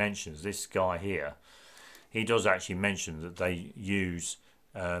actually mentions, this guy here. He does actually mention that they use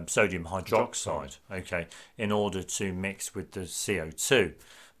sodium hydroxide, okay, in order to mix with the CO2.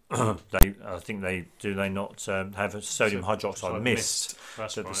 I think they not have a sodium hydroxide mist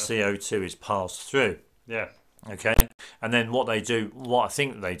that the CO2 is passed through. Yeah. Okay. And then what I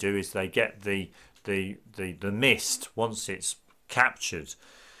think they do is they get the mist, once it's captured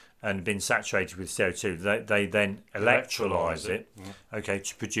and been saturated with CO2, they then electrolyse it, okay,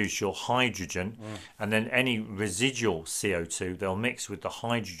 to produce your hydrogen, and then any residual CO2 they'll mix with the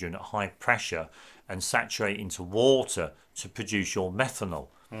hydrogen at high pressure and saturate into water to produce your methanol.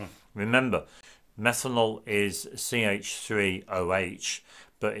 Remember, methanol is CH3OH,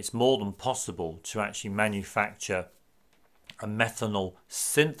 but it's more than possible to actually manufacture a methanol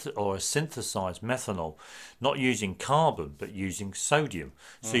synthesized methanol, not using carbon but using sodium.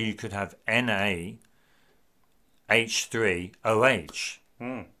 So you could have NaH3OH.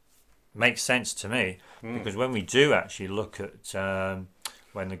 Makes sense to me, because when we do actually look at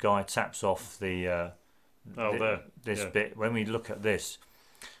when the guy taps off the this bit, when we look at this,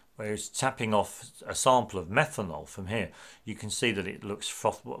 where he's tapping off a sample of methanol from here, you can see that it looks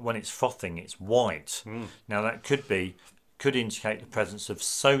when it's frothing, it's white. Now that could indicate the presence of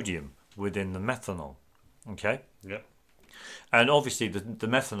sodium within the methanol. Okay. Yeah. And obviously the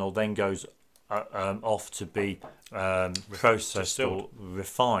methanol then goes off to be processed or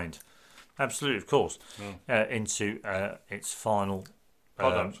refined. Absolutely, of course, into its final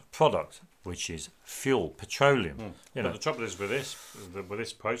product, which is fuel, petroleum. You know, but the trouble is with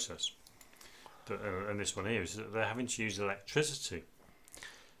this process, and this one here, is that they're having to use electricity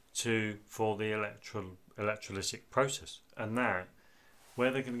for the electrolytic process, and now where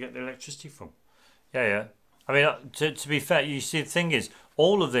are they going to get the electricity from? Yeah. I mean, to be fair, you see, the thing is,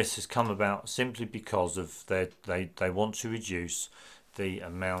 all of this has come about simply because of they want to reduce the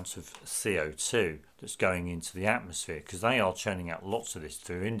amount of CO2 that's going into the atmosphere, because they are churning out lots of this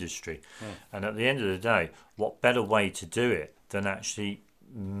through industry. And at the end of the day, what better way to do it than actually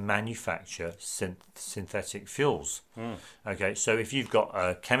manufacture synthetic fuels? Okay, so if you've got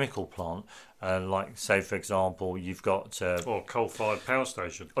a chemical plant, like say for example you've got or a coal-fired power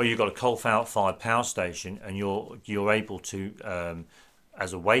station, or you've got a coal-fired power station, and you're able to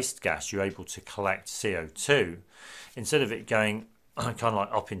as a waste gas, you're able to collect CO2 instead of it going kind of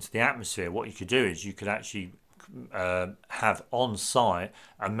like up into the atmosphere. What you could do is you could actually have on site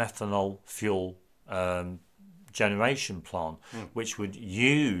a methanol fuel generation plant, which would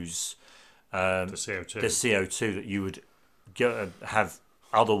use the CO2 that you would have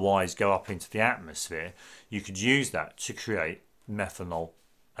otherwise go up into the atmosphere. You could use that to create methanol,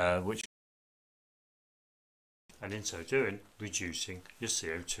 which, and in so doing, reducing your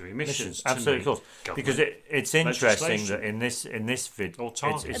CO2 emissions. Absolutely, of course. Because it's interesting that in this video,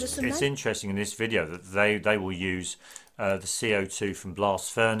 it's interesting in this video that they will use the CO2 from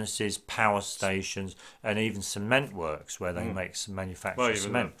blast furnaces, power stations, and even cement works where they manufacture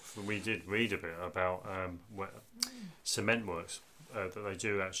cement. We did read a bit about cement works that they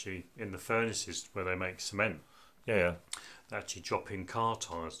do actually in the furnaces where they make cement. Yeah. They actually drop in car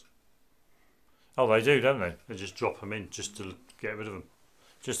tyres. Oh, they do, don't they? They just drop them in just to get rid of them.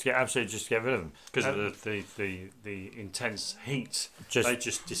 Just get rid of them because of the intense heat. They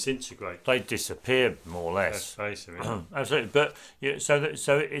just disintegrate. They disappear more or less. Yes, basically. Absolutely, but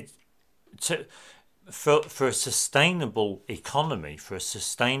for a sustainable economy, for a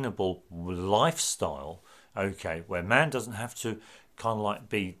sustainable lifestyle, okay, where man doesn't have to kind of like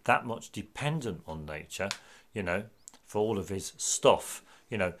be that much dependent on nature, you know, for all of his stuff,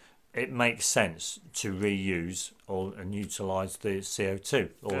 you know. It makes sense to reuse and utilise the CO2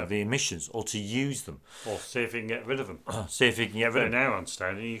 or the emissions, or to use them. Or see if you can get rid of them. In our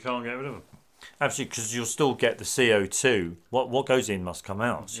understanding, you can't get rid of them. Absolutely, because you'll still get the CO2. What goes in must come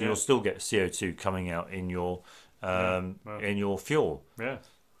out. So you'll still get CO2 coming out in your in your fuel. Yeah.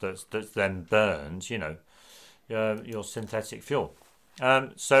 That's then burned, you know, your synthetic fuel.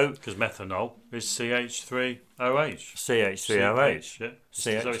 Because methanol is CH3OH. CH3OH. Yeah.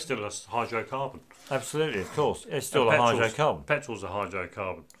 So it's still a hydrocarbon. Absolutely, of course. It's still a hydrocarbon. Petrol's a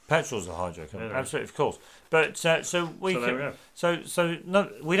hydrocarbon. Yeah. Absolutely, of course. But we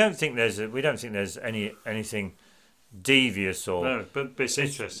don't think there's anything devious or no. But it's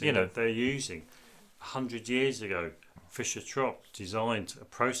interesting. You know, they're using 100 years ago. Fischer-Tropsche designed a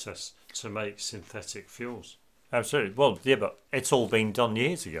process to make synthetic fuels. Absolutely. Well, yeah, but it's all been done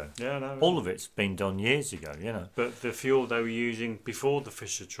years ago. Yeah, no. All of it's been done years ago, you know. But the fuel they were using before the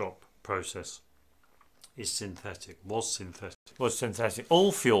Fischer-Tropsche process was synthetic.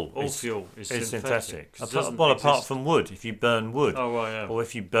 All fuel is synthetic. Apart from wood, if you burn wood. Oh, right, yeah. Or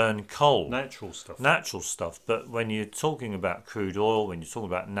if you burn coal. Natural stuff. But when you're talking about crude oil, when you're talking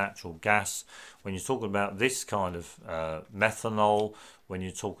about natural gas, when you're talking about this kind of methanol, when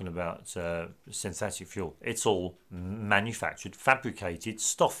you're talking about synthetic fuel, it's all manufactured, fabricated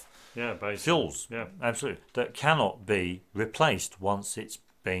stuff. Yeah, basically. Fuels. Yeah. Absolutely. That cannot be replaced once it's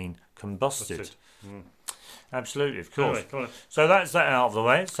been combusted. Absolutely, of course. Anyway, so that's that out of the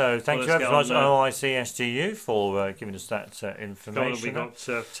way. So thank you very much, OICSTU, for giving us that information. We've got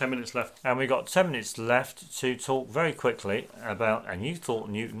 10 minutes left. And we've got 10 minutes left to talk very quickly about, and you thought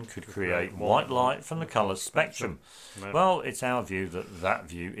Newton could create white light from the colour spectrum. No. Well, it's our view that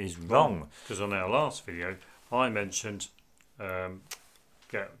view is wrong. Because on our last video, I mentioned to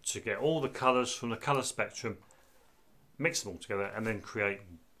get all the colours from the colour spectrum, mix them all together, and then create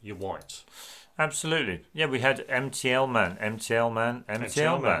your white. Absolutely. Yeah, we had MTL man. How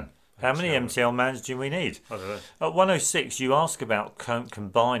many MTL mans do we need? I don't know. At 106, you ask about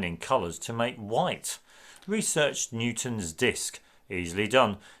combining colours to make white. Research Newton's disk Easily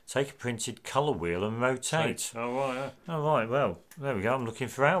done. Take a printed colour wheel and rotate. Oh, right, yeah. Oh, right, well, there we go. I'm looking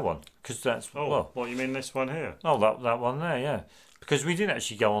for our one. Because that's, Oh, well, what, you mean this one here? oh, that one there, yeah. Because we did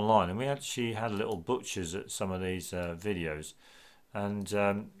actually go online and we actually had little butchers at some of these videos. And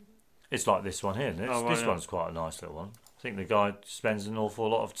it's like this one here. This one's quite a nice little one. I think the guy spends an awful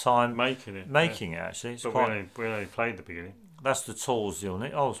lot of time making it. Actually. It's but quite, we only played the beginning. That's the tools you'll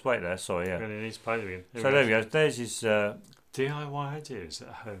need. Oh, wait there. Sorry, yeah. We only need to play the beginning. So there we go. There's his DIY ideas at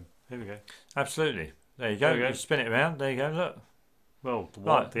home. Here we go. Absolutely. There you go. You spin it around. There you go. Look. Well,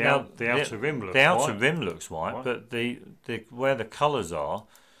 the outer rim looks white. The outer rim looks white, but the where the colours are,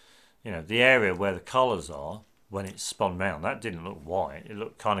 you know, the area where the colours are when it's spun round, that didn't look white. It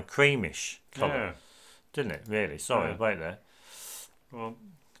looked kind of creamish colour, didn't it? Really. Sorry, wait there. Well,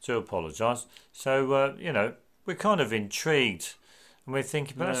 to apologise. So you know, we're kind of intrigued, and we're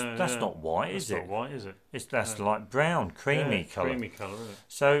thinking, but that's not white, is it? That's not white, is it? That's like brown, creamy colour. Creamy colour, isn't it?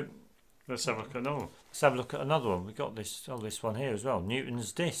 So let's have a look at another one. Let's have a look at another one. We've got this one here as well.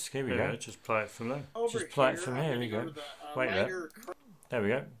 Newton's disc. Here we go. Just play it from there. Just play it from here. Here we go. Wait there. There we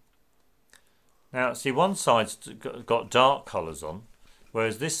go. Now, see, one side's got dark colours on,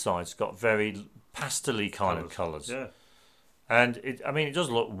 whereas this side's got very pastel-y kind of colours. Yeah. And it does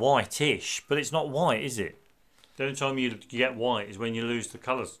look whitish, but it's not white, is it? The only time you get white is when you lose the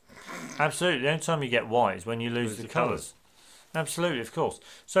colours. Absolutely. The only time you get white is when you lose the colours. Absolutely, of course.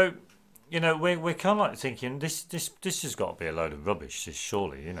 So, you know, we're kind of like thinking this has got to be a load of rubbish. This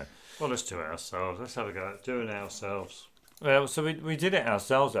surely, you know. Well, let's do it ourselves. Let's have a go at doing it ourselves. Well, so we did it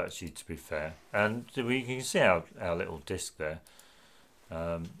ourselves, actually, to be fair, and you can see our little disc there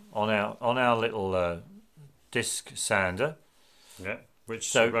on our little disc sander. Yeah,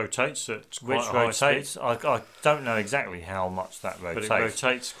 which rotates at quite a high speed. I don't know exactly how much that rotates. But it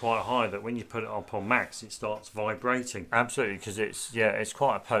rotates quite high that when you put it up on max, it starts vibrating. Absolutely, because it's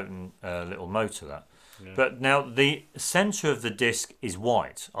quite a potent little motor, that. Yeah. But now the centre of the disc is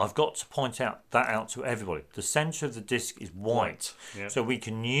white. I've got to point out to everybody. The centre of the disc is white. Yeah. So we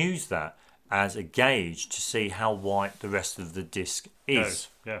can use that as a gauge to see how white the rest of the disc is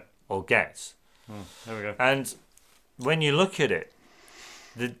or gets. There we go. And when you look at it,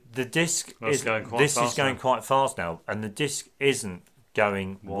 the disc is going quite fast now, and the disc isn't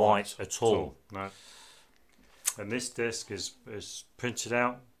going white at all. No. And this disc is printed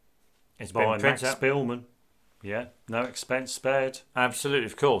out. It's by been printed Max Spielman. Yeah, no expense spared. Absolutely,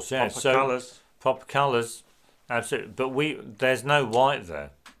 of course. Yeah, proper colours. Absolutely, but there's no white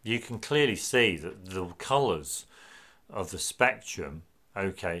there. You can clearly see that the colours of the spectrum.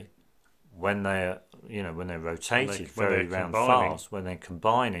 Okay, when they're rotated very round fast, when they're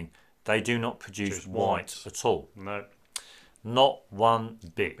combining, they do not produce white at all. No, not one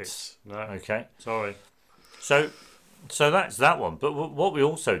bit. No. Okay, sorry. So that's that one. But what we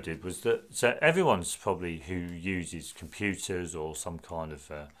also did was so everyone's probably who uses computers or some kind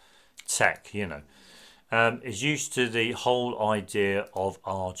of tech, you know, is used to the whole idea of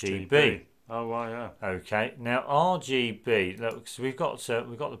RGB. Oh right, yeah. Okay. Now RGB. Look, so we've got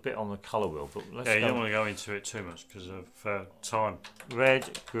the bit on the colour wheel, but let's you don't want to go into it too much because of time.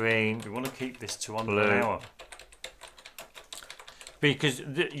 Red, green. We want to keep this to under blue. an hour. Because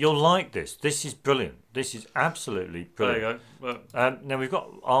you'll like this. This is brilliant. This is absolutely brilliant. There you go. Now we've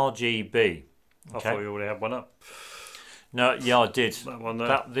got RGB. Okay? I thought you already had one up. No, yeah, I did. That one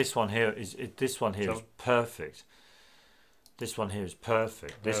there. This one here is perfect. This one here is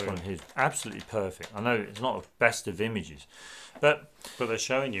perfect. This one here is absolutely perfect. I know it's not the best of images, but they're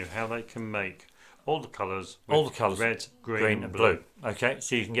showing you how they can make all the colours, red, green and blue. Okay,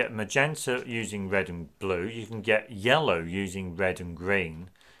 so you can get magenta using red and blue. You can get yellow using red and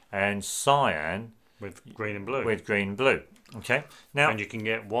green, and cyan with green and blue. Okay, now and you can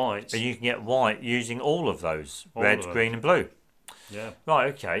get white. And you can get white using all of those: red, green, and blue. Yeah.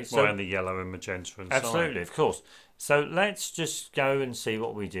 Right. Okay. So and the yellow and magenta and absolutely, cyan. of course. So let's just go and see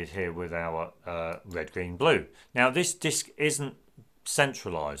what we did here with our red, green, blue. Now this disc isn't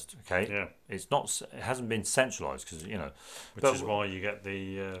centralized, okay? Yeah. It's not. It hasn't been centralized because which is why you get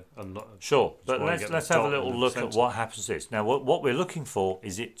the. Sure, but let's have a little look at what happens to this. Now, what we're looking for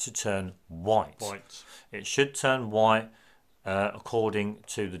is it to turn white. It should turn white according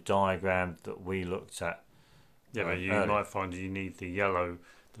to the diagram that we looked at. Yeah, but you might find you need the yellow,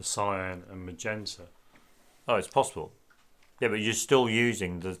 the cyan, and magenta. Oh, it's possible. Yeah, but you're still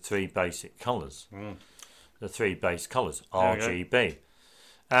using the three basic colours. The three base colours, RGB,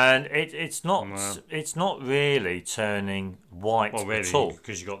 and it's not really turning white at all,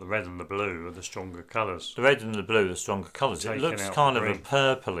 because you've got the red and the blue are the stronger colours. The red and the blue are the stronger colours. It looks kind of a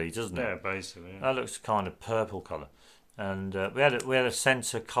purpley, doesn't it? Yeah, basically. Yeah. That looks kind of purple colour. and we had a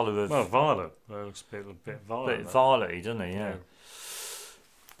centre colour of violet. Well, it looks a bit violet. bit violet-y, doesn't he? Yeah.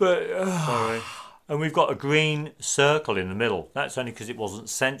 But Sorry. and we've got a green circle in the middle. That's only because it wasn't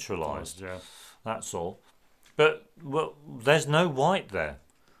centralised. Yeah. That's all. But there's no white there.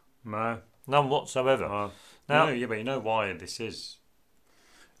 No. None whatsoever. Now, but you know why this is.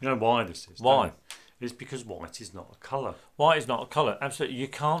 You know why this is. Why? It's because white is not a colour. White is not a colour. Absolutely, you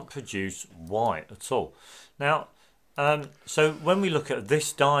can't produce white at all. Now, so when we look at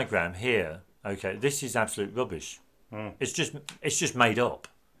this diagram here, okay, this is absolute rubbish. It's just made up.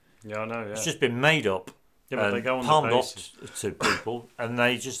 Yeah, I know. Yeah. It's just been made up. Yeah, but they go on palmed the off basis. to people, and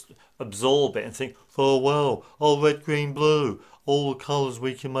they just absorb it and think, oh well, red, green, blue. All the colours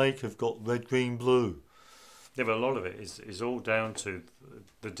we can make have got red, green, blue. Yeah, but a lot of it is all down to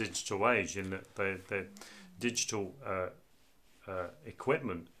the digital age, in that the digital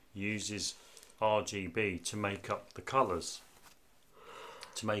equipment uses RGB to make up the colours,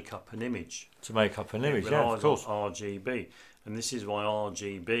 to make up an image. To make up an image, It yeah, of relies course. on RGB, and this is why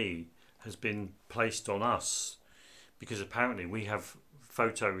RGB has been placed on us, because apparently we have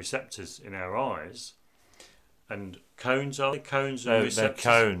photoreceptors in our eyes, and cones are They're receptors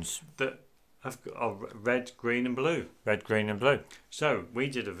cones. that are red, green, and blue. Red, green, and blue. So we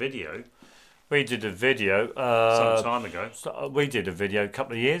did a video We did a video some time ago. we did a video a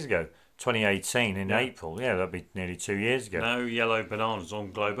couple of years ago, 2018 in April. Yeah, that'd be nearly 2 years ago. No yellow bananas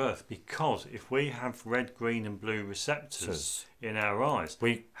on globe Earth, because if we have red, green, and blue receptors in our eyes,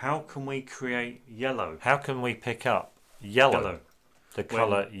 how can we create yellow? How can we pick up yellow? Yellow. The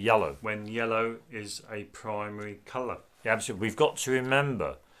colour yellow. When yellow is a primary colour. Yeah, absolutely. We've got to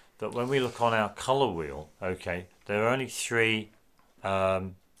remember that when we look on our colour wheel, okay, there are only three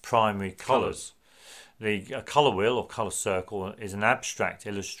primary colours. The colour wheel or colour circle is an abstract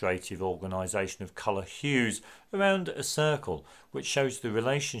illustrative organisation of colour hues around a circle, which shows the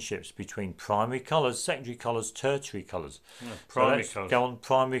relationships between primary colours, secondary colours, tertiary colours. Yeah, primary colours. Go on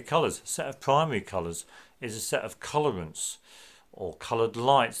primary colours. A set of primary colours is a set of colorants or coloured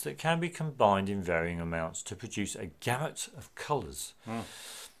lights that can be combined in varying amounts to produce a gamut of colours.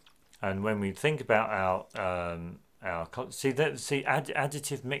 And when we think about our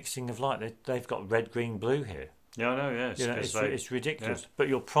additive mixing of light, they've got red, green, blue here. Yeah, I know. Yes, You know, it's ridiculous. Yeah. But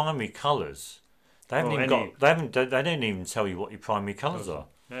your primary colours, they haven't even got. They don't even tell you what your primary colours are.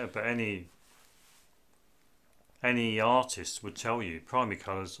 Yeah, but any artist would tell you primary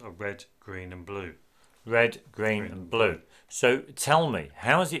colours are red, green, and blue. Red, green, and blue. So tell me,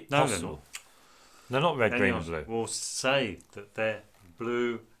 how is it possible? They're not red, green, and blue. We'll say that they're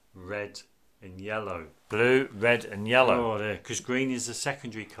blue, red, and yellow. Blue, red, and yellow. Oh, there, because green is a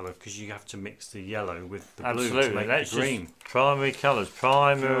secondary colour, because you have to mix the yellow with the Absolutely. blue to make That's the green. Primary colours.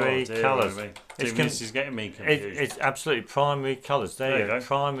 Primary colours. This is getting me confused. It's absolutely primary colours. There you go.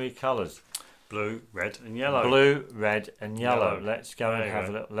 Primary colours. Blue, red, and yellow. Blue, red, and yellow. Let's go and have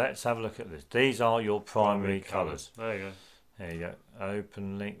a look. Let's have a look at this. These are your primary colours. There you go. There you go.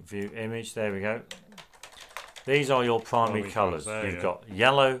 Open link view image. There we go. These are your primary colours. You've got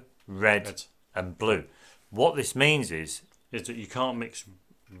yellow, red, and blue. What this means is that you can't mix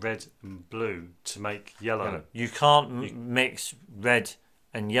red and blue to make yellow. You can't mix red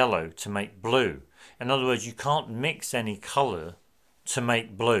and yellow to make blue. In other words, you can't mix any colour to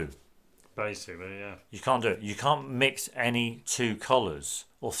make blue. Basically, yeah. You can't do it. You can't mix any two colours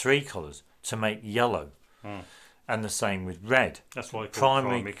or three colours to make yellow. And the same with red. That's why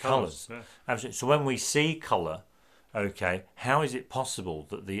primary colours. Yeah. Absolutely. So when we see colour, okay, how is it possible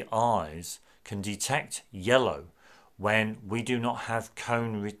that the eyes can detect yellow when we do not have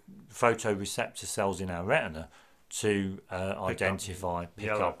cone photoreceptor cells in our retina to identify,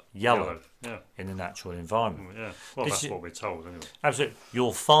 pick up yellow in the natural environment? Yeah, well, that's what we're told anyway. Absolutely.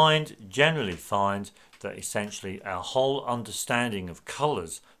 You'll generally find that essentially our whole understanding of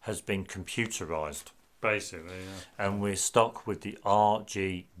colours has been computerised. Basically, yeah. And we're stuck with the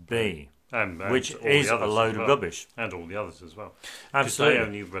RGB. And which is a load of rubbish. And all the others as well. Absolutely. Because they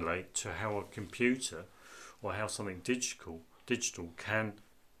only relate to how a computer or how something digital can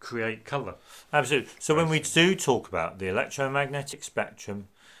create colour. Absolutely. So when we do talk about the electromagnetic spectrum,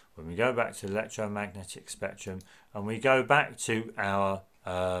 when we go back to the electromagnetic spectrum and we go back to our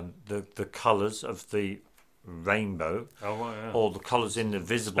the colours of the rainbow or the colours in the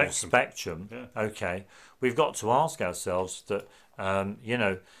visible spectrum, okay, we've got to ask ourselves that,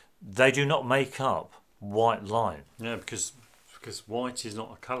 they do not make up white light. Yeah, because white is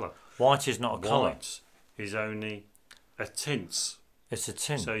not a colour. White is not a colour. White is only a tint. It's a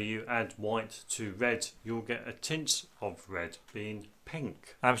tint. So you add white to red, you'll get a tint of red being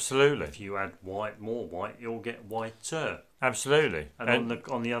pink. Absolutely. If you add more white, you'll get whiter. Absolutely. And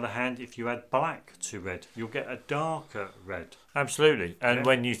on the other hand, if you add black to red, you'll get a darker red. Absolutely. And Yeah.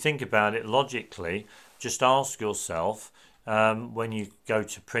 when you think about it logically, just ask yourself, when you go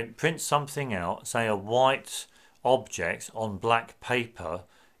to print something out, say a white object on black paper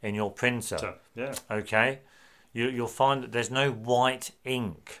in your printer. So, yeah. Okay? You'll find that there's no white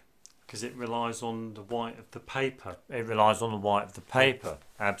ink. Because it relies on the white of the paper. It relies on the white of the paper.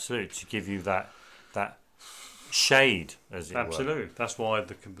 Absolutely. To give you that shade, as it were. Absolutely. That's why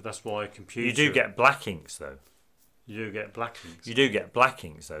a computer. You do get black inks, though. You do get black inks. You do get black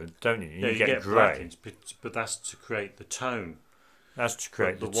inks, though, don't you? You get grey. black inks, but that's to create the tone. That's to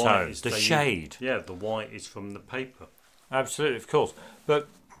create the white tone, is the shade. Yeah, the white is from the paper. Absolutely, of course. But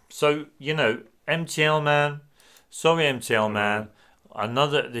so MTL man, sorry MTL man.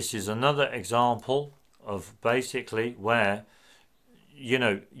 This is another example of basically where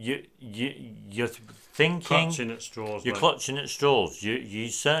you're thinking, Clutching at straws. you're mate. clutching at straws. You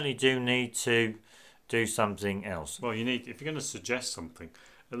certainly do need to do something else. Well, if you're going to suggest something,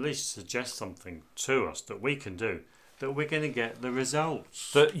 at least suggest something to us that we can do, that we're going to get the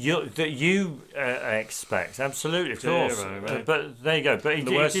results. That you expect, absolutely, of course. Right. But there you go. But he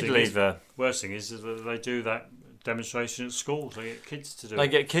did leave a. Worst thing is that they do that demonstration at schools. They get kids to do They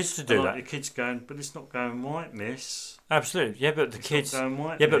it. get kids to do that. The kids going, but it's not going white, miss. Absolutely, yeah. But the It's kids, not going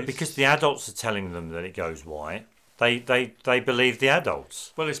white, yeah. But miss. because the adults are telling them that it goes white, they believe the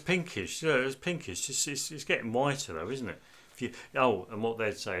adults. Well, it's pinkish. Yeah, it's pinkish. It's getting whiter though, isn't it? And what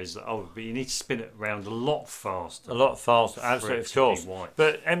they'd say is that but you need to spin it around a lot faster. A lot faster, for absolutely, it of to course. be white.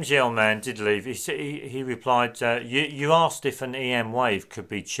 But MGL man did leave. He replied, you asked if an EM wave could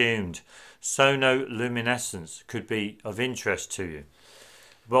be tuned. Sonoluminescence could be of interest to you.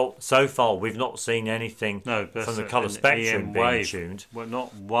 Well, so far we've not seen anything from the colour spectrum being tuned. Well,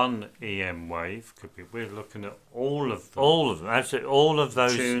 not one EM wave could be. We're looking at all of them. All of them, absolutely, all of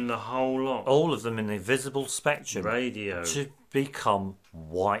those. Tune the whole lot. All of them in the visible spectrum. Radio. To become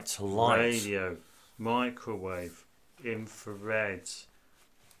white light. Radio, microwave, infrared,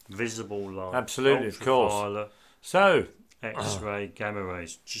 visible light. Absolutely, of course. Ultraviolet, So, X-ray, gamma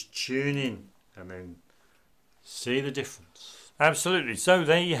rays. Just tune in and then see the difference. absolutely. So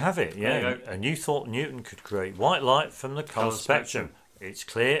there you have it. There Yeah, you go. and you thought Newton could create white light from the colour Colour spectrum. spectrum. It's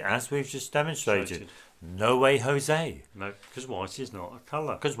clear, as we've just demonstrated. Stated. No way, Jose. No, because white is not a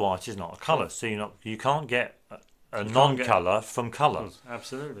colour. Because white is not a colour, so you can't get a can't get- non-colour from colour.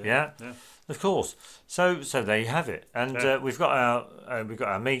 Absolutely. Yeah. Of course. So there you have it. And Yeah. we've got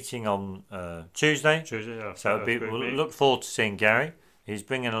our meeting on Tuesday. Tuesday, yeah. So we'll look forward to seeing Gary. He's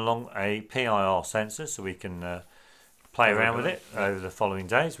bringing along a PIR sensor so we can play around with it over the following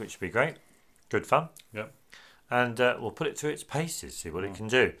days, which will be great. Good fun. Yep. And we'll put it through its paces, see what it can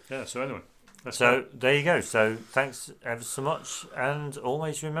do. Yeah, so anyway. So there you go. So thanks ever so much. And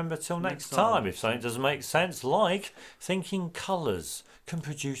always remember till next time, if something doesn't make sense, like thinking colours can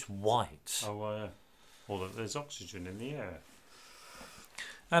produce white. Oh, yeah. Or that there's oxygen in the air.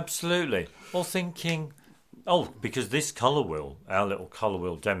 Absolutely. Or thinking, because this colour wheel, our little colour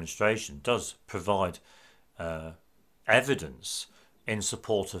wheel demonstration, does provide evidence in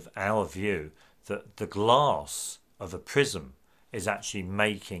support of our view that the glass of a prism is actually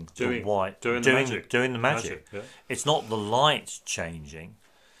making the white, doing the magic. Yeah. It's not the light changing,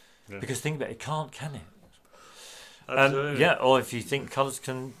 Yeah. because think about it, can it? Absolutely. Or if you think colours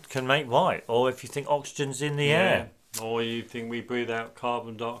can make white, or if you think oxygen's in the air. Or you think we breathe out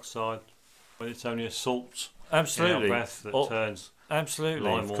carbon dioxide when it's only a salt Absolutely. in our breath that turns Absolutely,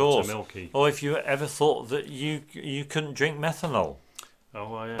 lime of water course. milky. Or if you ever thought that you couldn't drink methanol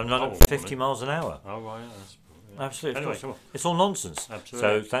Yeah. and run at 50 miles an hour. Oh, right, yeah. Absolutely, of Anyway, course. come on. It's all nonsense.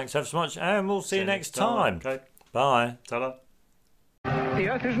 Absolutely. So thanks ever so much, and we'll see you next time. Okay. Bye. Ta-da. The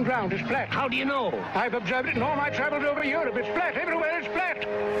Earth isn't round, it's flat. How do you know? I've observed it in all my travels over Europe. It's flat. Everywhere it's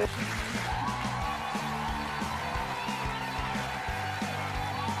flat.